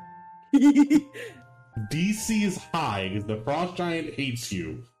 DC is high, because the frost giant hates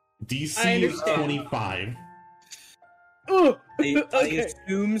you. DC is 25. I Okay.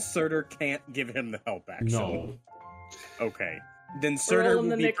 assume Surtur can't give him the help action. No. Okay. Then Surtur Roll will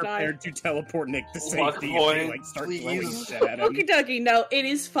the be Nick prepared to teleport Nick to Luck safety point, if they start throwing please. shit at him. Okie dokie, no, it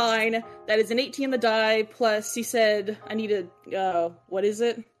is fine. That is an 18 on the die, plus he said I need a, what is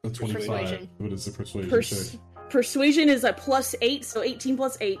it? A 25. Persuasion. What is the persuasion Pers- check? Persuasion is a plus 8, so 18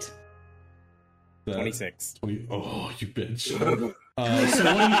 plus 8. That- 26. 20. Oh, you bitch. So what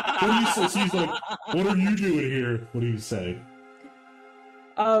do you say? So he's like, what are you doing here? What do you say?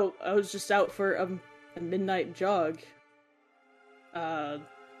 Oh, I was just out for a midnight jog.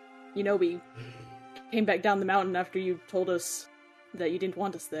 We came back down the mountain after you told us that you didn't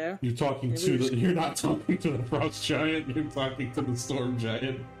want us there. You're talking Yeah, to we the. just- You're not talking to the frost giant. You're talking to the storm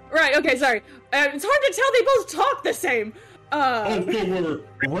giant. Right, okay, sorry. It's hard to tell, they both talk the same. Oh, so we're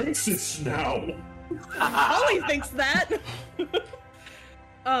racist now. Holly thinks that.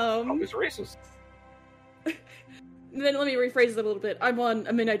 Always racist. Then let me rephrase it a little bit. I'm on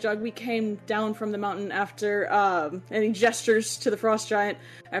a midnight jog. We came down from the mountain after, and he gestures to the frost giant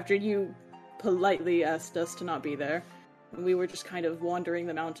after you politely asked us to not be there. And we were just kind of wandering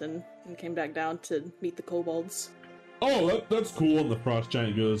the mountain and came back down to meet the kobolds. Oh, that's cool. And the frost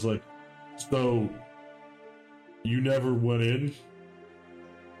giant goes like, so you never went in?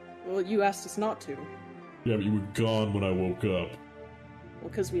 Well, you asked us not to. Yeah, but you were gone when I woke up. Well,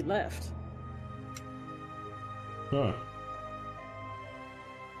 because we left. Huh.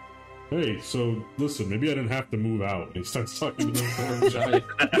 Hey, so listen, maybe I didn't have to move out. And he starts talking to the storm giant.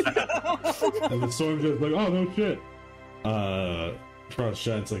 And the storm giant's like, oh, no shit. Frost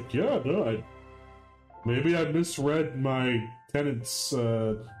giant's like, yeah, no, maybe I misread my tenant's,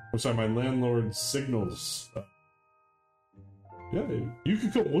 my landlord's signals. Yeah, you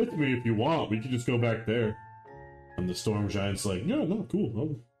can come with me if you want. We can just go back there. And the storm giant's like, yeah, no,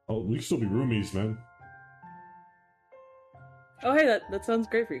 cool. We can still be roomies, man. Oh, hey, that sounds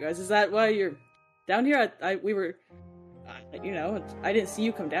great for you guys. Is that why you're down here? I didn't see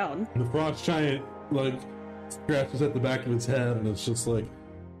you come down. The frost giant, scratches at the back of its head, and it's just like,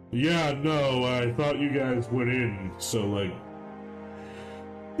 yeah, no, I thought you guys went in, so,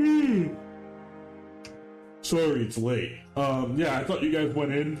 sorry, it's late. Yeah, I thought you guys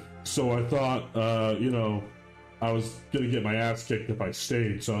went in, so I thought, I was gonna get my ass kicked if I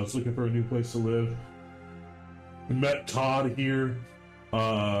stayed, so I was looking for a new place to live. Met Todd here,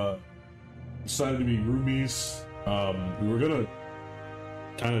 decided to be roomies. We were gonna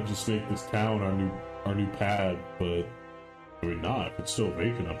kind of just make this town our new pad, but I mean, not. If it's still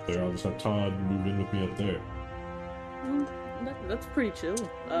vacant up there, I'll just have Todd move in with me up there. That's pretty chill.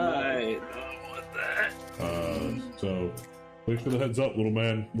 I don't want that. So thanks for the heads up, little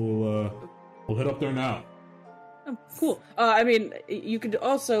man. We'll head up there now. Oh, cool. You could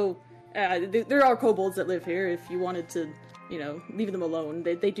also. There are kobolds that live here. If you wanted to, leave them alone,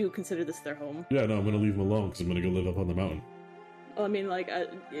 they do consider this their home. Yeah, no, I'm gonna leave him alone because I'm gonna go live up on the mountain. Well,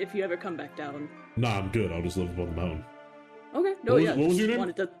 if you ever come back down. Nah, I'm good. I'll just live up on the mountain. Okay. No, What was- yeah. what was just your name?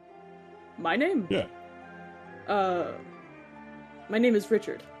 Wanted to... My name? Yeah. My name is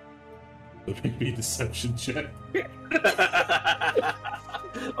Richard. Make me a deception check.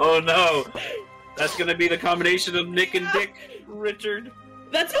 Oh no! That's gonna be the combination of Nick and Dick, Richard.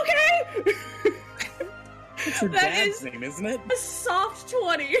 That's okay. It's your That dad's is- name, isn't it? A soft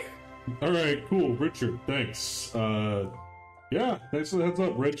 20. All right, cool, Richard. Thanks. Yeah, thanks for the heads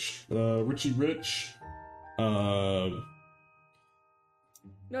up, Rich. Richie Rich. No,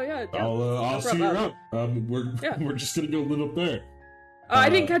 yeah. I'll see you problem. around. Yeah. We're just gonna go live up there. I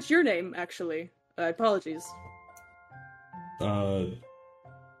didn't catch your name, actually. Apologies.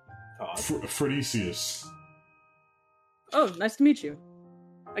 Phronicius. Oh, nice to meet you.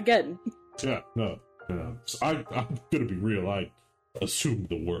 Again. Yeah, no. So I'm gonna be real. I assumed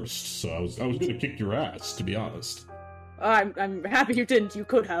the worst, so I was gonna kick your ass, to be honest. I'm happy you didn't. You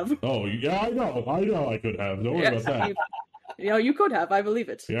could have. Oh yeah, I know. I could have. Don't worry about that. You could have. I believe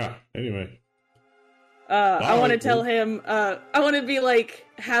it. Yeah. Anyway. I want to tell him. I want to be like,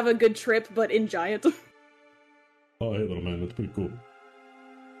 have a good trip, but in giant. Oh, hey, little man, that's pretty cool.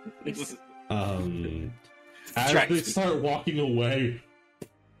 As they start walking away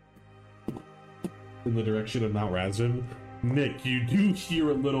in the direction of Mount Razvan, Nick, you do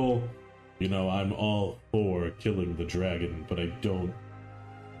hear a little, I'm all for killing the dragon, but I don't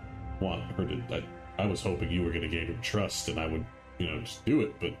want her to. I was hoping you were going to gain her trust, and I would, just do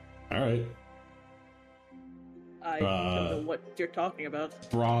it, but alright. I don't know what you're talking about.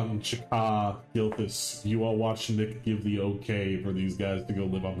 Braun, Chaka, Gilthus, you all watch Nick give the okay for these guys to go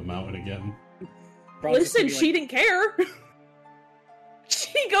live on the mountain again. Listen, she didn't care.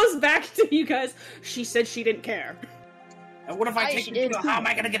 She goes back to you guys. She said she didn't care. And what if I take you? How am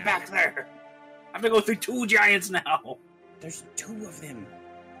I going to get back there? I have to go through 2 giants now. There's 2 of them.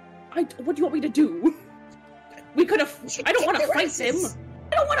 What do you want me to do? We could have. I don't want to fight them.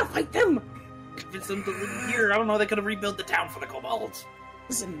 I don't want to fight them. Convince them to live here. I don't know. They could have rebuilt the town for the kobolds.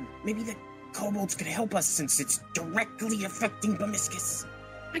 Listen, maybe the kobolds could help us since it's directly affecting Bemiscus.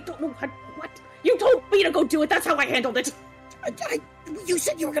 I don't know what. You told me to go do it. That's how I handled it. You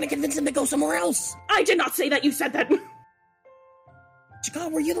said you were going to convince him to go somewhere else. I did not say that. You said that. Chaka,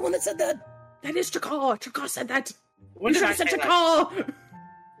 were you the one that said that? That is Chaka. Chaka said that. When you did I said say Chaka.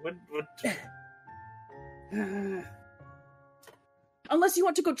 What? Unless you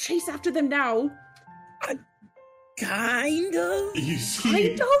want to go chase after them now. Kind of. You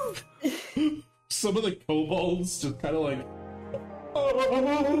see, Kind of. some of the kobolds just kind of like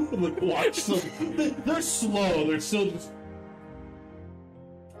watch them. They're slow. They're still just.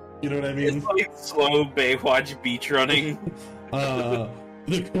 You know what I mean? It's like slow Baywatch beach running. The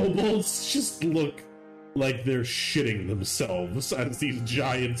kobolds just look like they're shitting themselves as these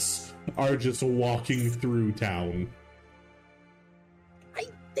giants are just walking through town. I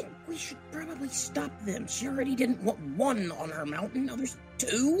think we should probably stop them. She already didn't want 1 on her mountain. Now there's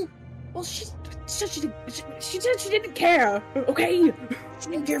 2. Well, she said she didn't care. Okay. She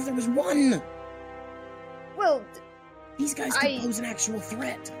didn't care if there was 1. Well, These guys could pose an actual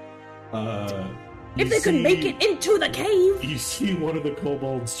threat. If they could make it into the cave. You see one of the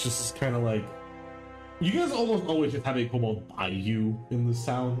kobolds just kind of like... You guys almost always just have a kobold by you in this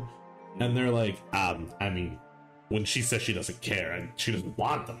town. And they're like, when she says she doesn't care, and she doesn't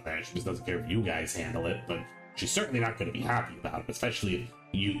want them there, she just doesn't care if you guys handle it, but she's certainly not going to be happy about it, especially if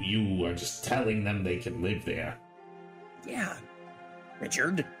you are just telling them they can live there. Yeah.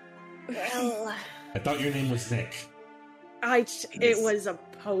 Richard? well, I thought your name was Nick. It was a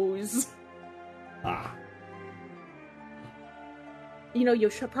pose. Ah. You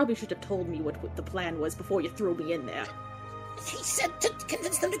probably should have told me what the plan was before you threw me in there. He said to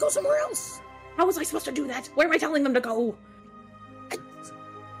convince them to go somewhere else. How was I supposed to do that? Where am I telling them to go?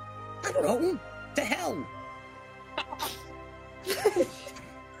 I don't know. To hell.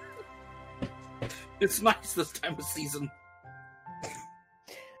 It's nice this time of season.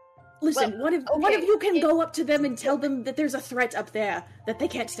 Listen, Well, what if okay, you can go up to them and tell them that there's a threat up there, that they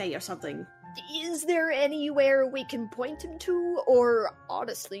can't stay or something? is there anywhere we can point him to? Or,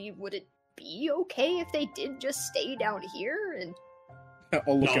 honestly, would it be okay if they did just stay down here? And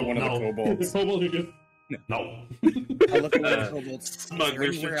I'll look at one of the kobolds. The kobolds are just... No. I'll look at one of the kobolds. Is there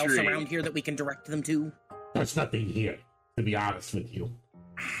Smuggler's anywhere else retreat. around here that we can direct them to? There's nothing here, to be honest with you.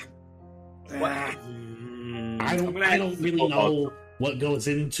 Ah, I don't really know what goes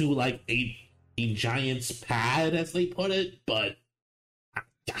into like a giant's pad, as they put it, but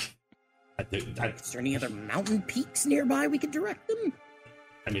is there any other mountain peaks nearby we could direct them?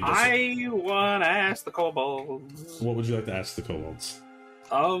 I want to ask the kobolds. What would you like to ask the kobolds?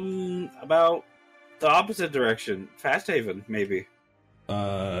 About the opposite direction. Fasthaven, maybe.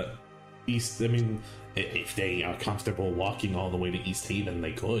 East. I mean, if they are comfortable walking all the way to East Haven,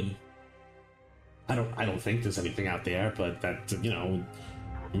 they could. I don't think there's anything out there, but that,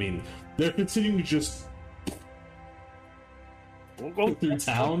 I mean, they're continuing to just Go through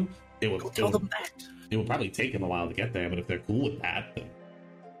town. It would tell them that. It would probably take them a while to get there, but if they're cool with that, then...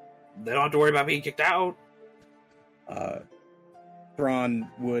 They don't have to worry about being kicked out. Braun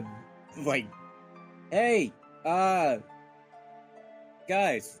would, hey,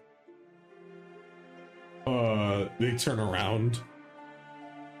 guys. They turn around,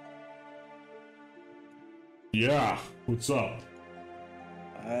 Yeah, what's up?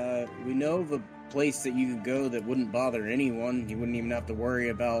 We know of a place that you could go that wouldn't bother anyone. You wouldn't even have to worry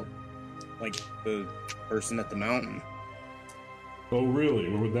about, like, the person at the mountain. Oh, really?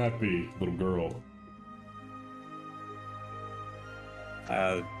 Where would that be, little girl?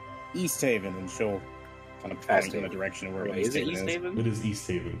 East Haven, and she'll kind of point in the direction of where Wait, East is it Haven East is. Haven? It is East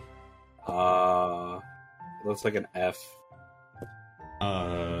Haven. It looks like an F.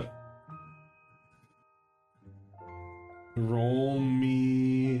 Roll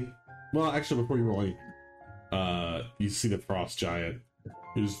me. Well, actually, before you roll any, you see the frost giant.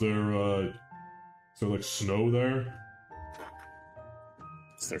 Is there like snow there?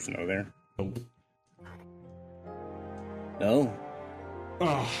 Is there snow there? Nope. No.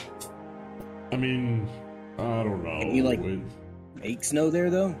 Ah, I mean, I don't know. Can you, like, make snow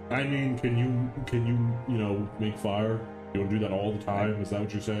there, though? I mean, can you make fire? You want to do that all the time? Is that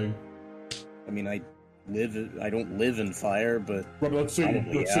what you're saying? I mean, I don't live in fire, but Right, but let's say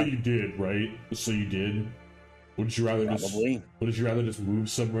Probably, yeah. you did, right? Let's say you did. Wouldn't you rather probably. wouldn't you rather just move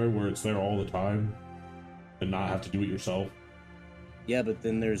somewhere where it's there all the time and not have to do it yourself? Yeah, but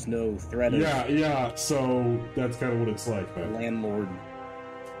then there's no threat of Yeah. So that's kind of what it's like, a man. landlord.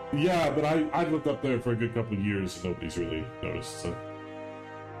 Yeah, but I lived up there for a good couple of years and nobody's really noticed. So,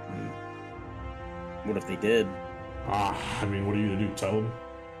 What if they did? I mean, what are you gonna do? Tell them?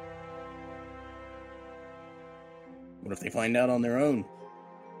 What if they find out on their own?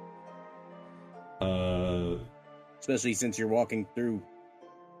 Especially since you're walking through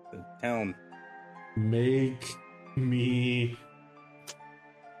the town. Make me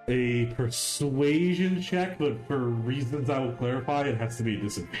a persuasion check, but for reasons I will clarify, it has to be a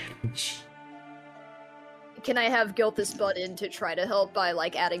disadvantage. Can I have Gilthus butt in to try to help by,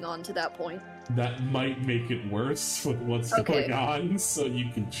 like, adding on to that point? That might make it worse with what's Okay. going on, so you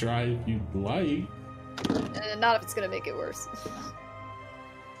can try if you'd like. Not if it's gonna make it worse.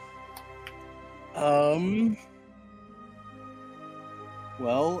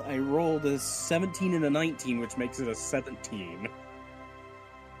 Well, I rolled a 17 and a 19, which makes it a 17.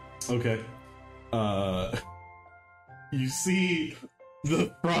 Okay. You see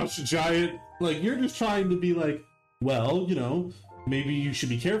the frost giant, like, you're just trying to be like, well, maybe you should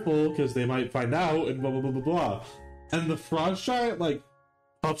be careful because they might find out and blah, blah, blah, blah, blah. And the frost giant, like,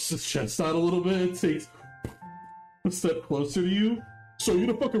 puffs his chest out a little bit and takes a step closer to you. So you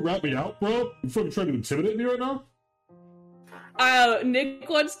gonna fucking rat me out, bro? You fucking trying to intimidate me right now? Nick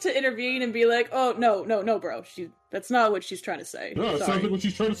wants to intervene and be like, "Oh no, bro. That's not what she's trying to say." No, it Sorry. sounds like what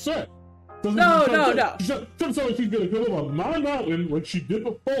she's trying to say. No. She doesn't sound like she's gonna go on my mountain like she did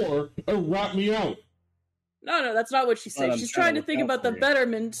before and rat me out. No, that's not what she's saying. Well, I'm She's trying trying to to think look out about the for you.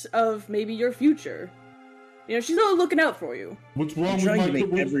 betterment of maybe your future. She's not looking out for you. What's wrong I'm with trying my to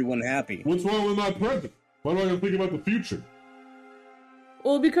make everyone happy. What's wrong with my present? Why do I gotta think about the future?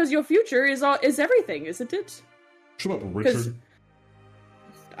 Well, because your future is everything, isn't it? Shut up, 'Cause Richard.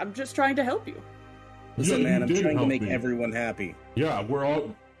 I'm just trying to help you. Listen, Yeah, man, you I'm did trying to help make me. everyone happy. Yeah, we're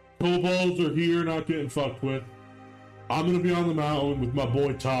all kobolds are here, not getting fucked with. I'm gonna be on the mountain with my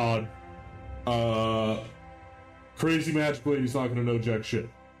boy Todd. Crazy magic lady's not gonna know jack shit.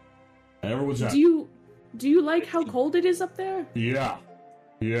 Everyone's happy. Do you like how cold it is up there? Yeah.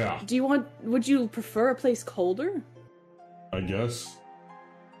 Would you prefer a place colder? I guess.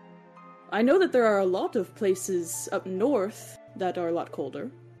 I know that there are a lot of places up north that are a lot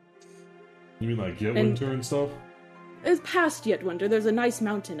colder. You mean like get And- winter and stuff? It's past Yetwinter. There's a nice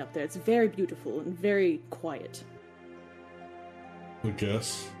mountain up there. It's very beautiful and very quiet. I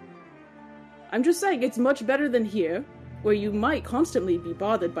guess. I'm just saying, it's much better than here, where you might constantly be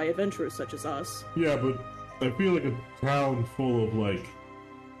bothered by adventurers such as us. Yeah, but I feel like a town full of like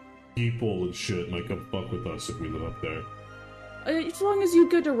people and shit might come fuck with us if we live up there. As long as you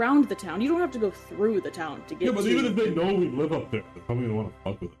get around the town, you don't have to go through the town to get Yeah, but to... even if they know we live up there, they're probably gonna want to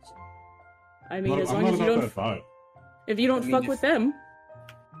fuck with us. I mean, as I'm long not as you about don't... that vibe. If you don't I mean, fuck if- with them.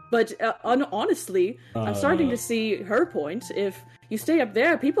 But honestly, I'm starting Uh. to see her point. If you stay up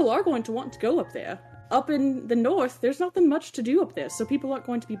there, people are going to want to go up there. Up in the north, there's nothing much to do up there, so people aren't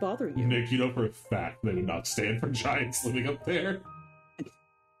going to be bothering you. Nick, you know for a fact they would not stand for giants living up there.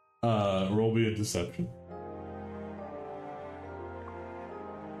 Roll me a deception.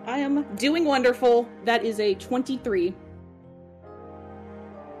 I am doing wonderful. That is a 23.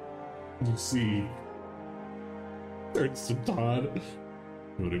 You see, there's some Todd.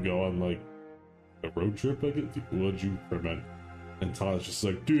 You want to go on like a road trip? I get. What'd you recommend? And Todd's just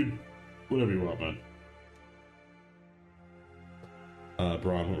like, dude, whatever you want, man.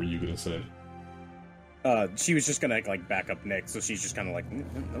 Braun, what were you gonna say? She was just gonna like back up Nick, so she's just kind of like,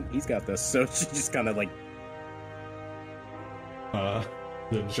 nope, he's got this. So she just kind of like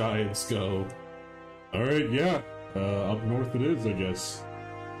The giants go, all right, yeah, up north it is, I guess.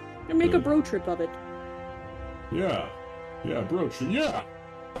 And make a bro trip of it. Yeah, bro trip, yeah,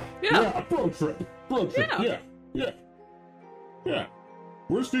 bro trip, yeah.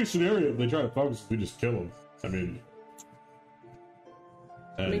 Worst case scenario, if they try to focus, we just kill them. I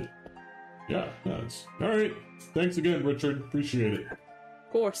mean, yeah, it's all right. Thanks again, Richard. Appreciate it.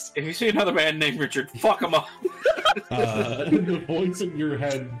 Of course. If you see another man named Richard, fuck him up. The voice in your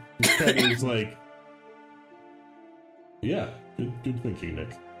head is like, yeah, good thinking, Nick.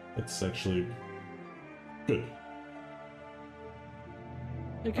 That's actually good.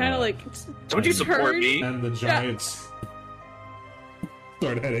 You're kind of like, Don't you support turn. me? And the giants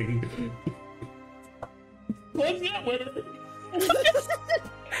start heading. What's that, winner?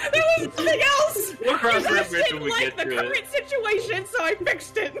 There was something else! We'll cross I that just bridge didn't when we like get the to current it. situation, so I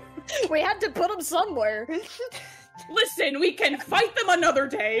fixed it. We had to put him somewhere. Listen, we can fight them another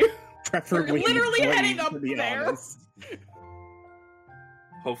day. Preferably We're literally in a heading plane, up to be there. honest.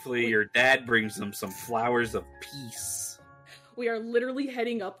 Hopefully your dad brings them some flowers of peace. We are literally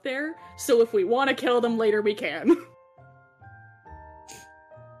heading up there, so if we want to kill them later, we can.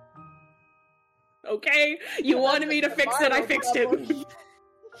 Okay? You wanted me to fix it, I fixed it.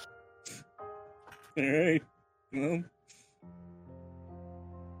 Alright. Well,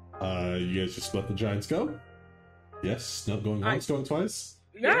 You guys just let the giants go? Yes? Not going once, going twice?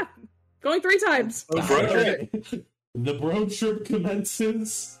 Yeah. Going 3 times. Oh, bro trip. The bro trip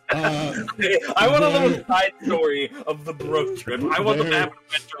commences. I want a little side story of the bro trip. I want them to have an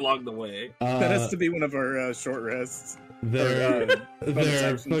adventure along the way. that has to be one of our short rests. They're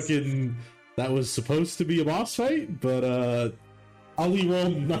sections. fucking. That was supposed to be a boss fight, but Ali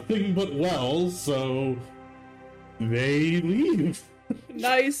rolled nothing but wells, so they leave.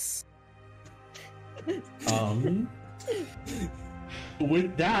 Nice.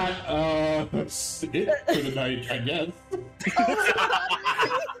 With that, that's it for the night, I guess.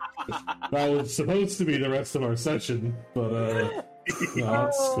 That was supposed to be the rest of our session, but no,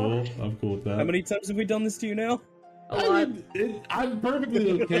 that's cool. I'm cool with that. How many times have we done this to you now? A lot. I'm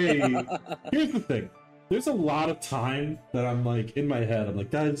perfectly okay. Here's the thing. There's a lot of time that I'm like, in my head, I'm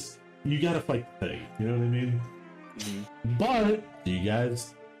like, guys, you gotta fight the thing. You know what I mean? Mm-hmm. But you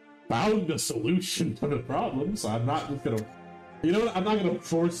guys found a solution to the problem, so I'm not just gonna... You know what? I'm not gonna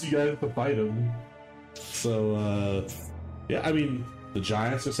force you guys to fight him. So, yeah, I mean, the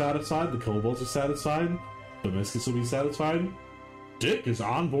giants are satisfied, the kobolds are satisfied, Bemiscus will be satisfied. Dick is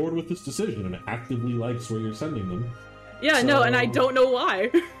on board with this decision and actively likes where you're sending them. Yeah, no, and I So- don't know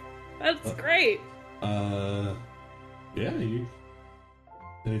why. That's great. Yeah,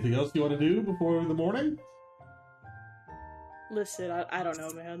 anything else you want to do before the morning? Listen, I don't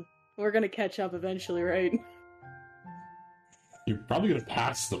know, man. We're gonna catch up eventually, right? You're probably gonna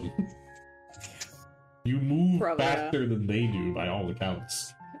pass them. You move Probably, yeah. faster than they do, by all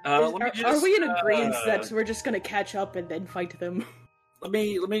accounts. Let me Are we in just, agreement that we're just gonna catch up and then fight them? Let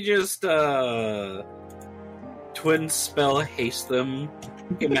me just twin spell haste them.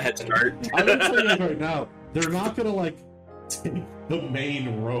 Give them a head start. I'm gonna tell you right now, they're not gonna like take the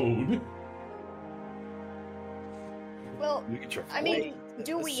main road. Well, We can try. I mean,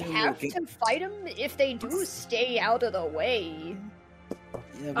 do we Assume have we'll to fight them if they do stay out of the way?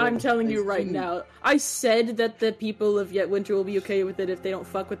 Yeah, I'm well, telling I you right assume- now. I said that the people of Yet Winter will be okay with it if they don't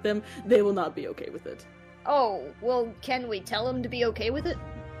fuck with them. They will not be okay with it. Oh, well, can we tell them to be okay with it?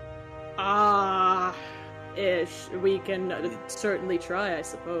 Ish. We can certainly try, I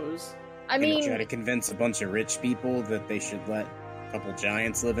suppose. I Gonna mean, try to convince a bunch of rich people that they should let a couple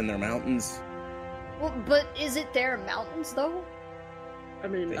giants live in their mountains. well, but is it their mountains, though? I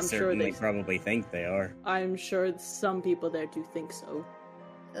mean, They I'm sure certainly they. probably think they are. I'm sure some people there do think so.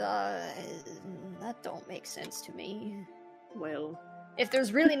 That don't make sense to me. Well, If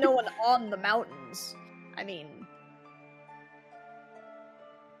there's really no one on the mountains, I mean,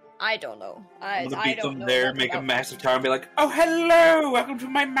 I don't know. I'm gonna I beat don't them know. there, nothing make a about massive tower, and be like, "Oh, hello, welcome to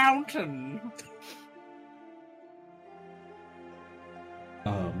my mountain."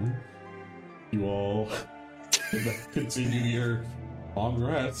 You all continue your long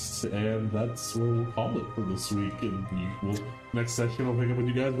rest, and that's where we'll call it for this week. And next session will pick up with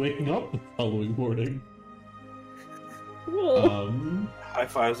you guys waking up the following morning. cool. High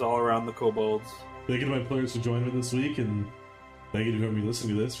fives all around the kobolds. Thank you to my players for joining me this week, and thank you to whoever be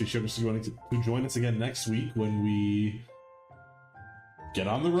listening to this. Be sure to join us again next week when we get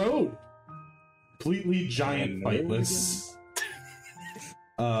on the road. Completely giant On the road fightless.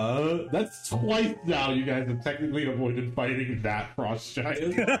 That's twice now you guys have technically avoided fighting that frost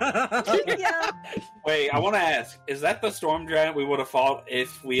giant. Yeah. Wait, I want to ask: is that the storm giant we would have fought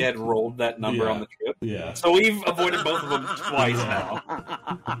if we had rolled that number Yeah. on the trip? Yeah. So we've avoided both of them twice Yeah.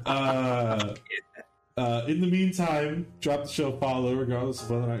 now. In the meantime, drop the show follow, regardless of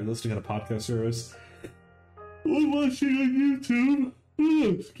whether or not you're listening on a podcast service or watching on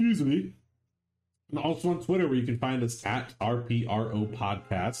YouTube. Excuse me. And also on Twitter, where you can find us at RPRO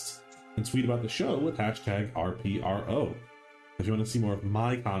Podcasts and tweet about the show with hashtag RPRO. If you want to see more of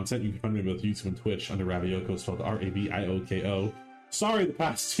my content, you can find me on both YouTube and Twitch under Rabioko, spelled Rabioko. Sorry, the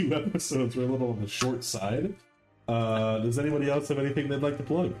past 2 episodes were a little on the short side. Does anybody else have anything they'd like to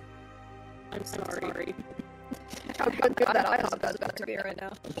plug? I'm sorry. How good that IHOP is about to be right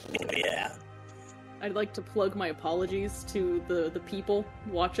now. Yeah. I'd like to plug my apologies to the people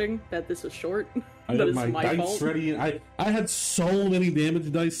watching that this was short. I That had is my my dice fault. ready. I had so many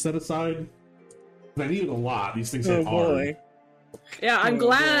damage dice set aside. I needed a lot. These things hit hard. Yeah, I'm Oh,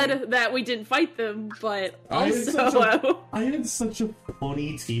 glad that we didn't fight them, but I had also... I had such a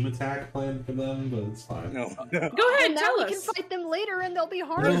funny team attack plan for them, but it's fine. No. Go ahead, And now tell we us. can fight them later and they'll be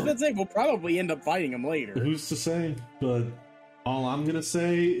Well, hard. that's it. We'll probably end up fighting him later. Who's to say? But all I'm gonna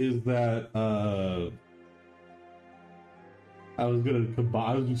say is that I was gonna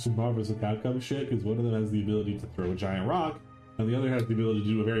do some Marvel vs. Capcom shit because one of them has the ability to throw a giant rock, and the other has the ability to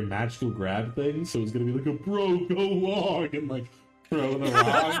do a very magical grab thing. So it's gonna be like a bro go long and like throw the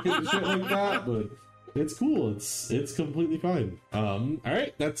rock and shit like that. But it's cool. It's completely fine. All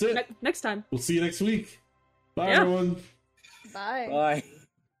right, that's it. Next time. We'll see you next week. Bye, Yeah. everyone. Bye. Bye.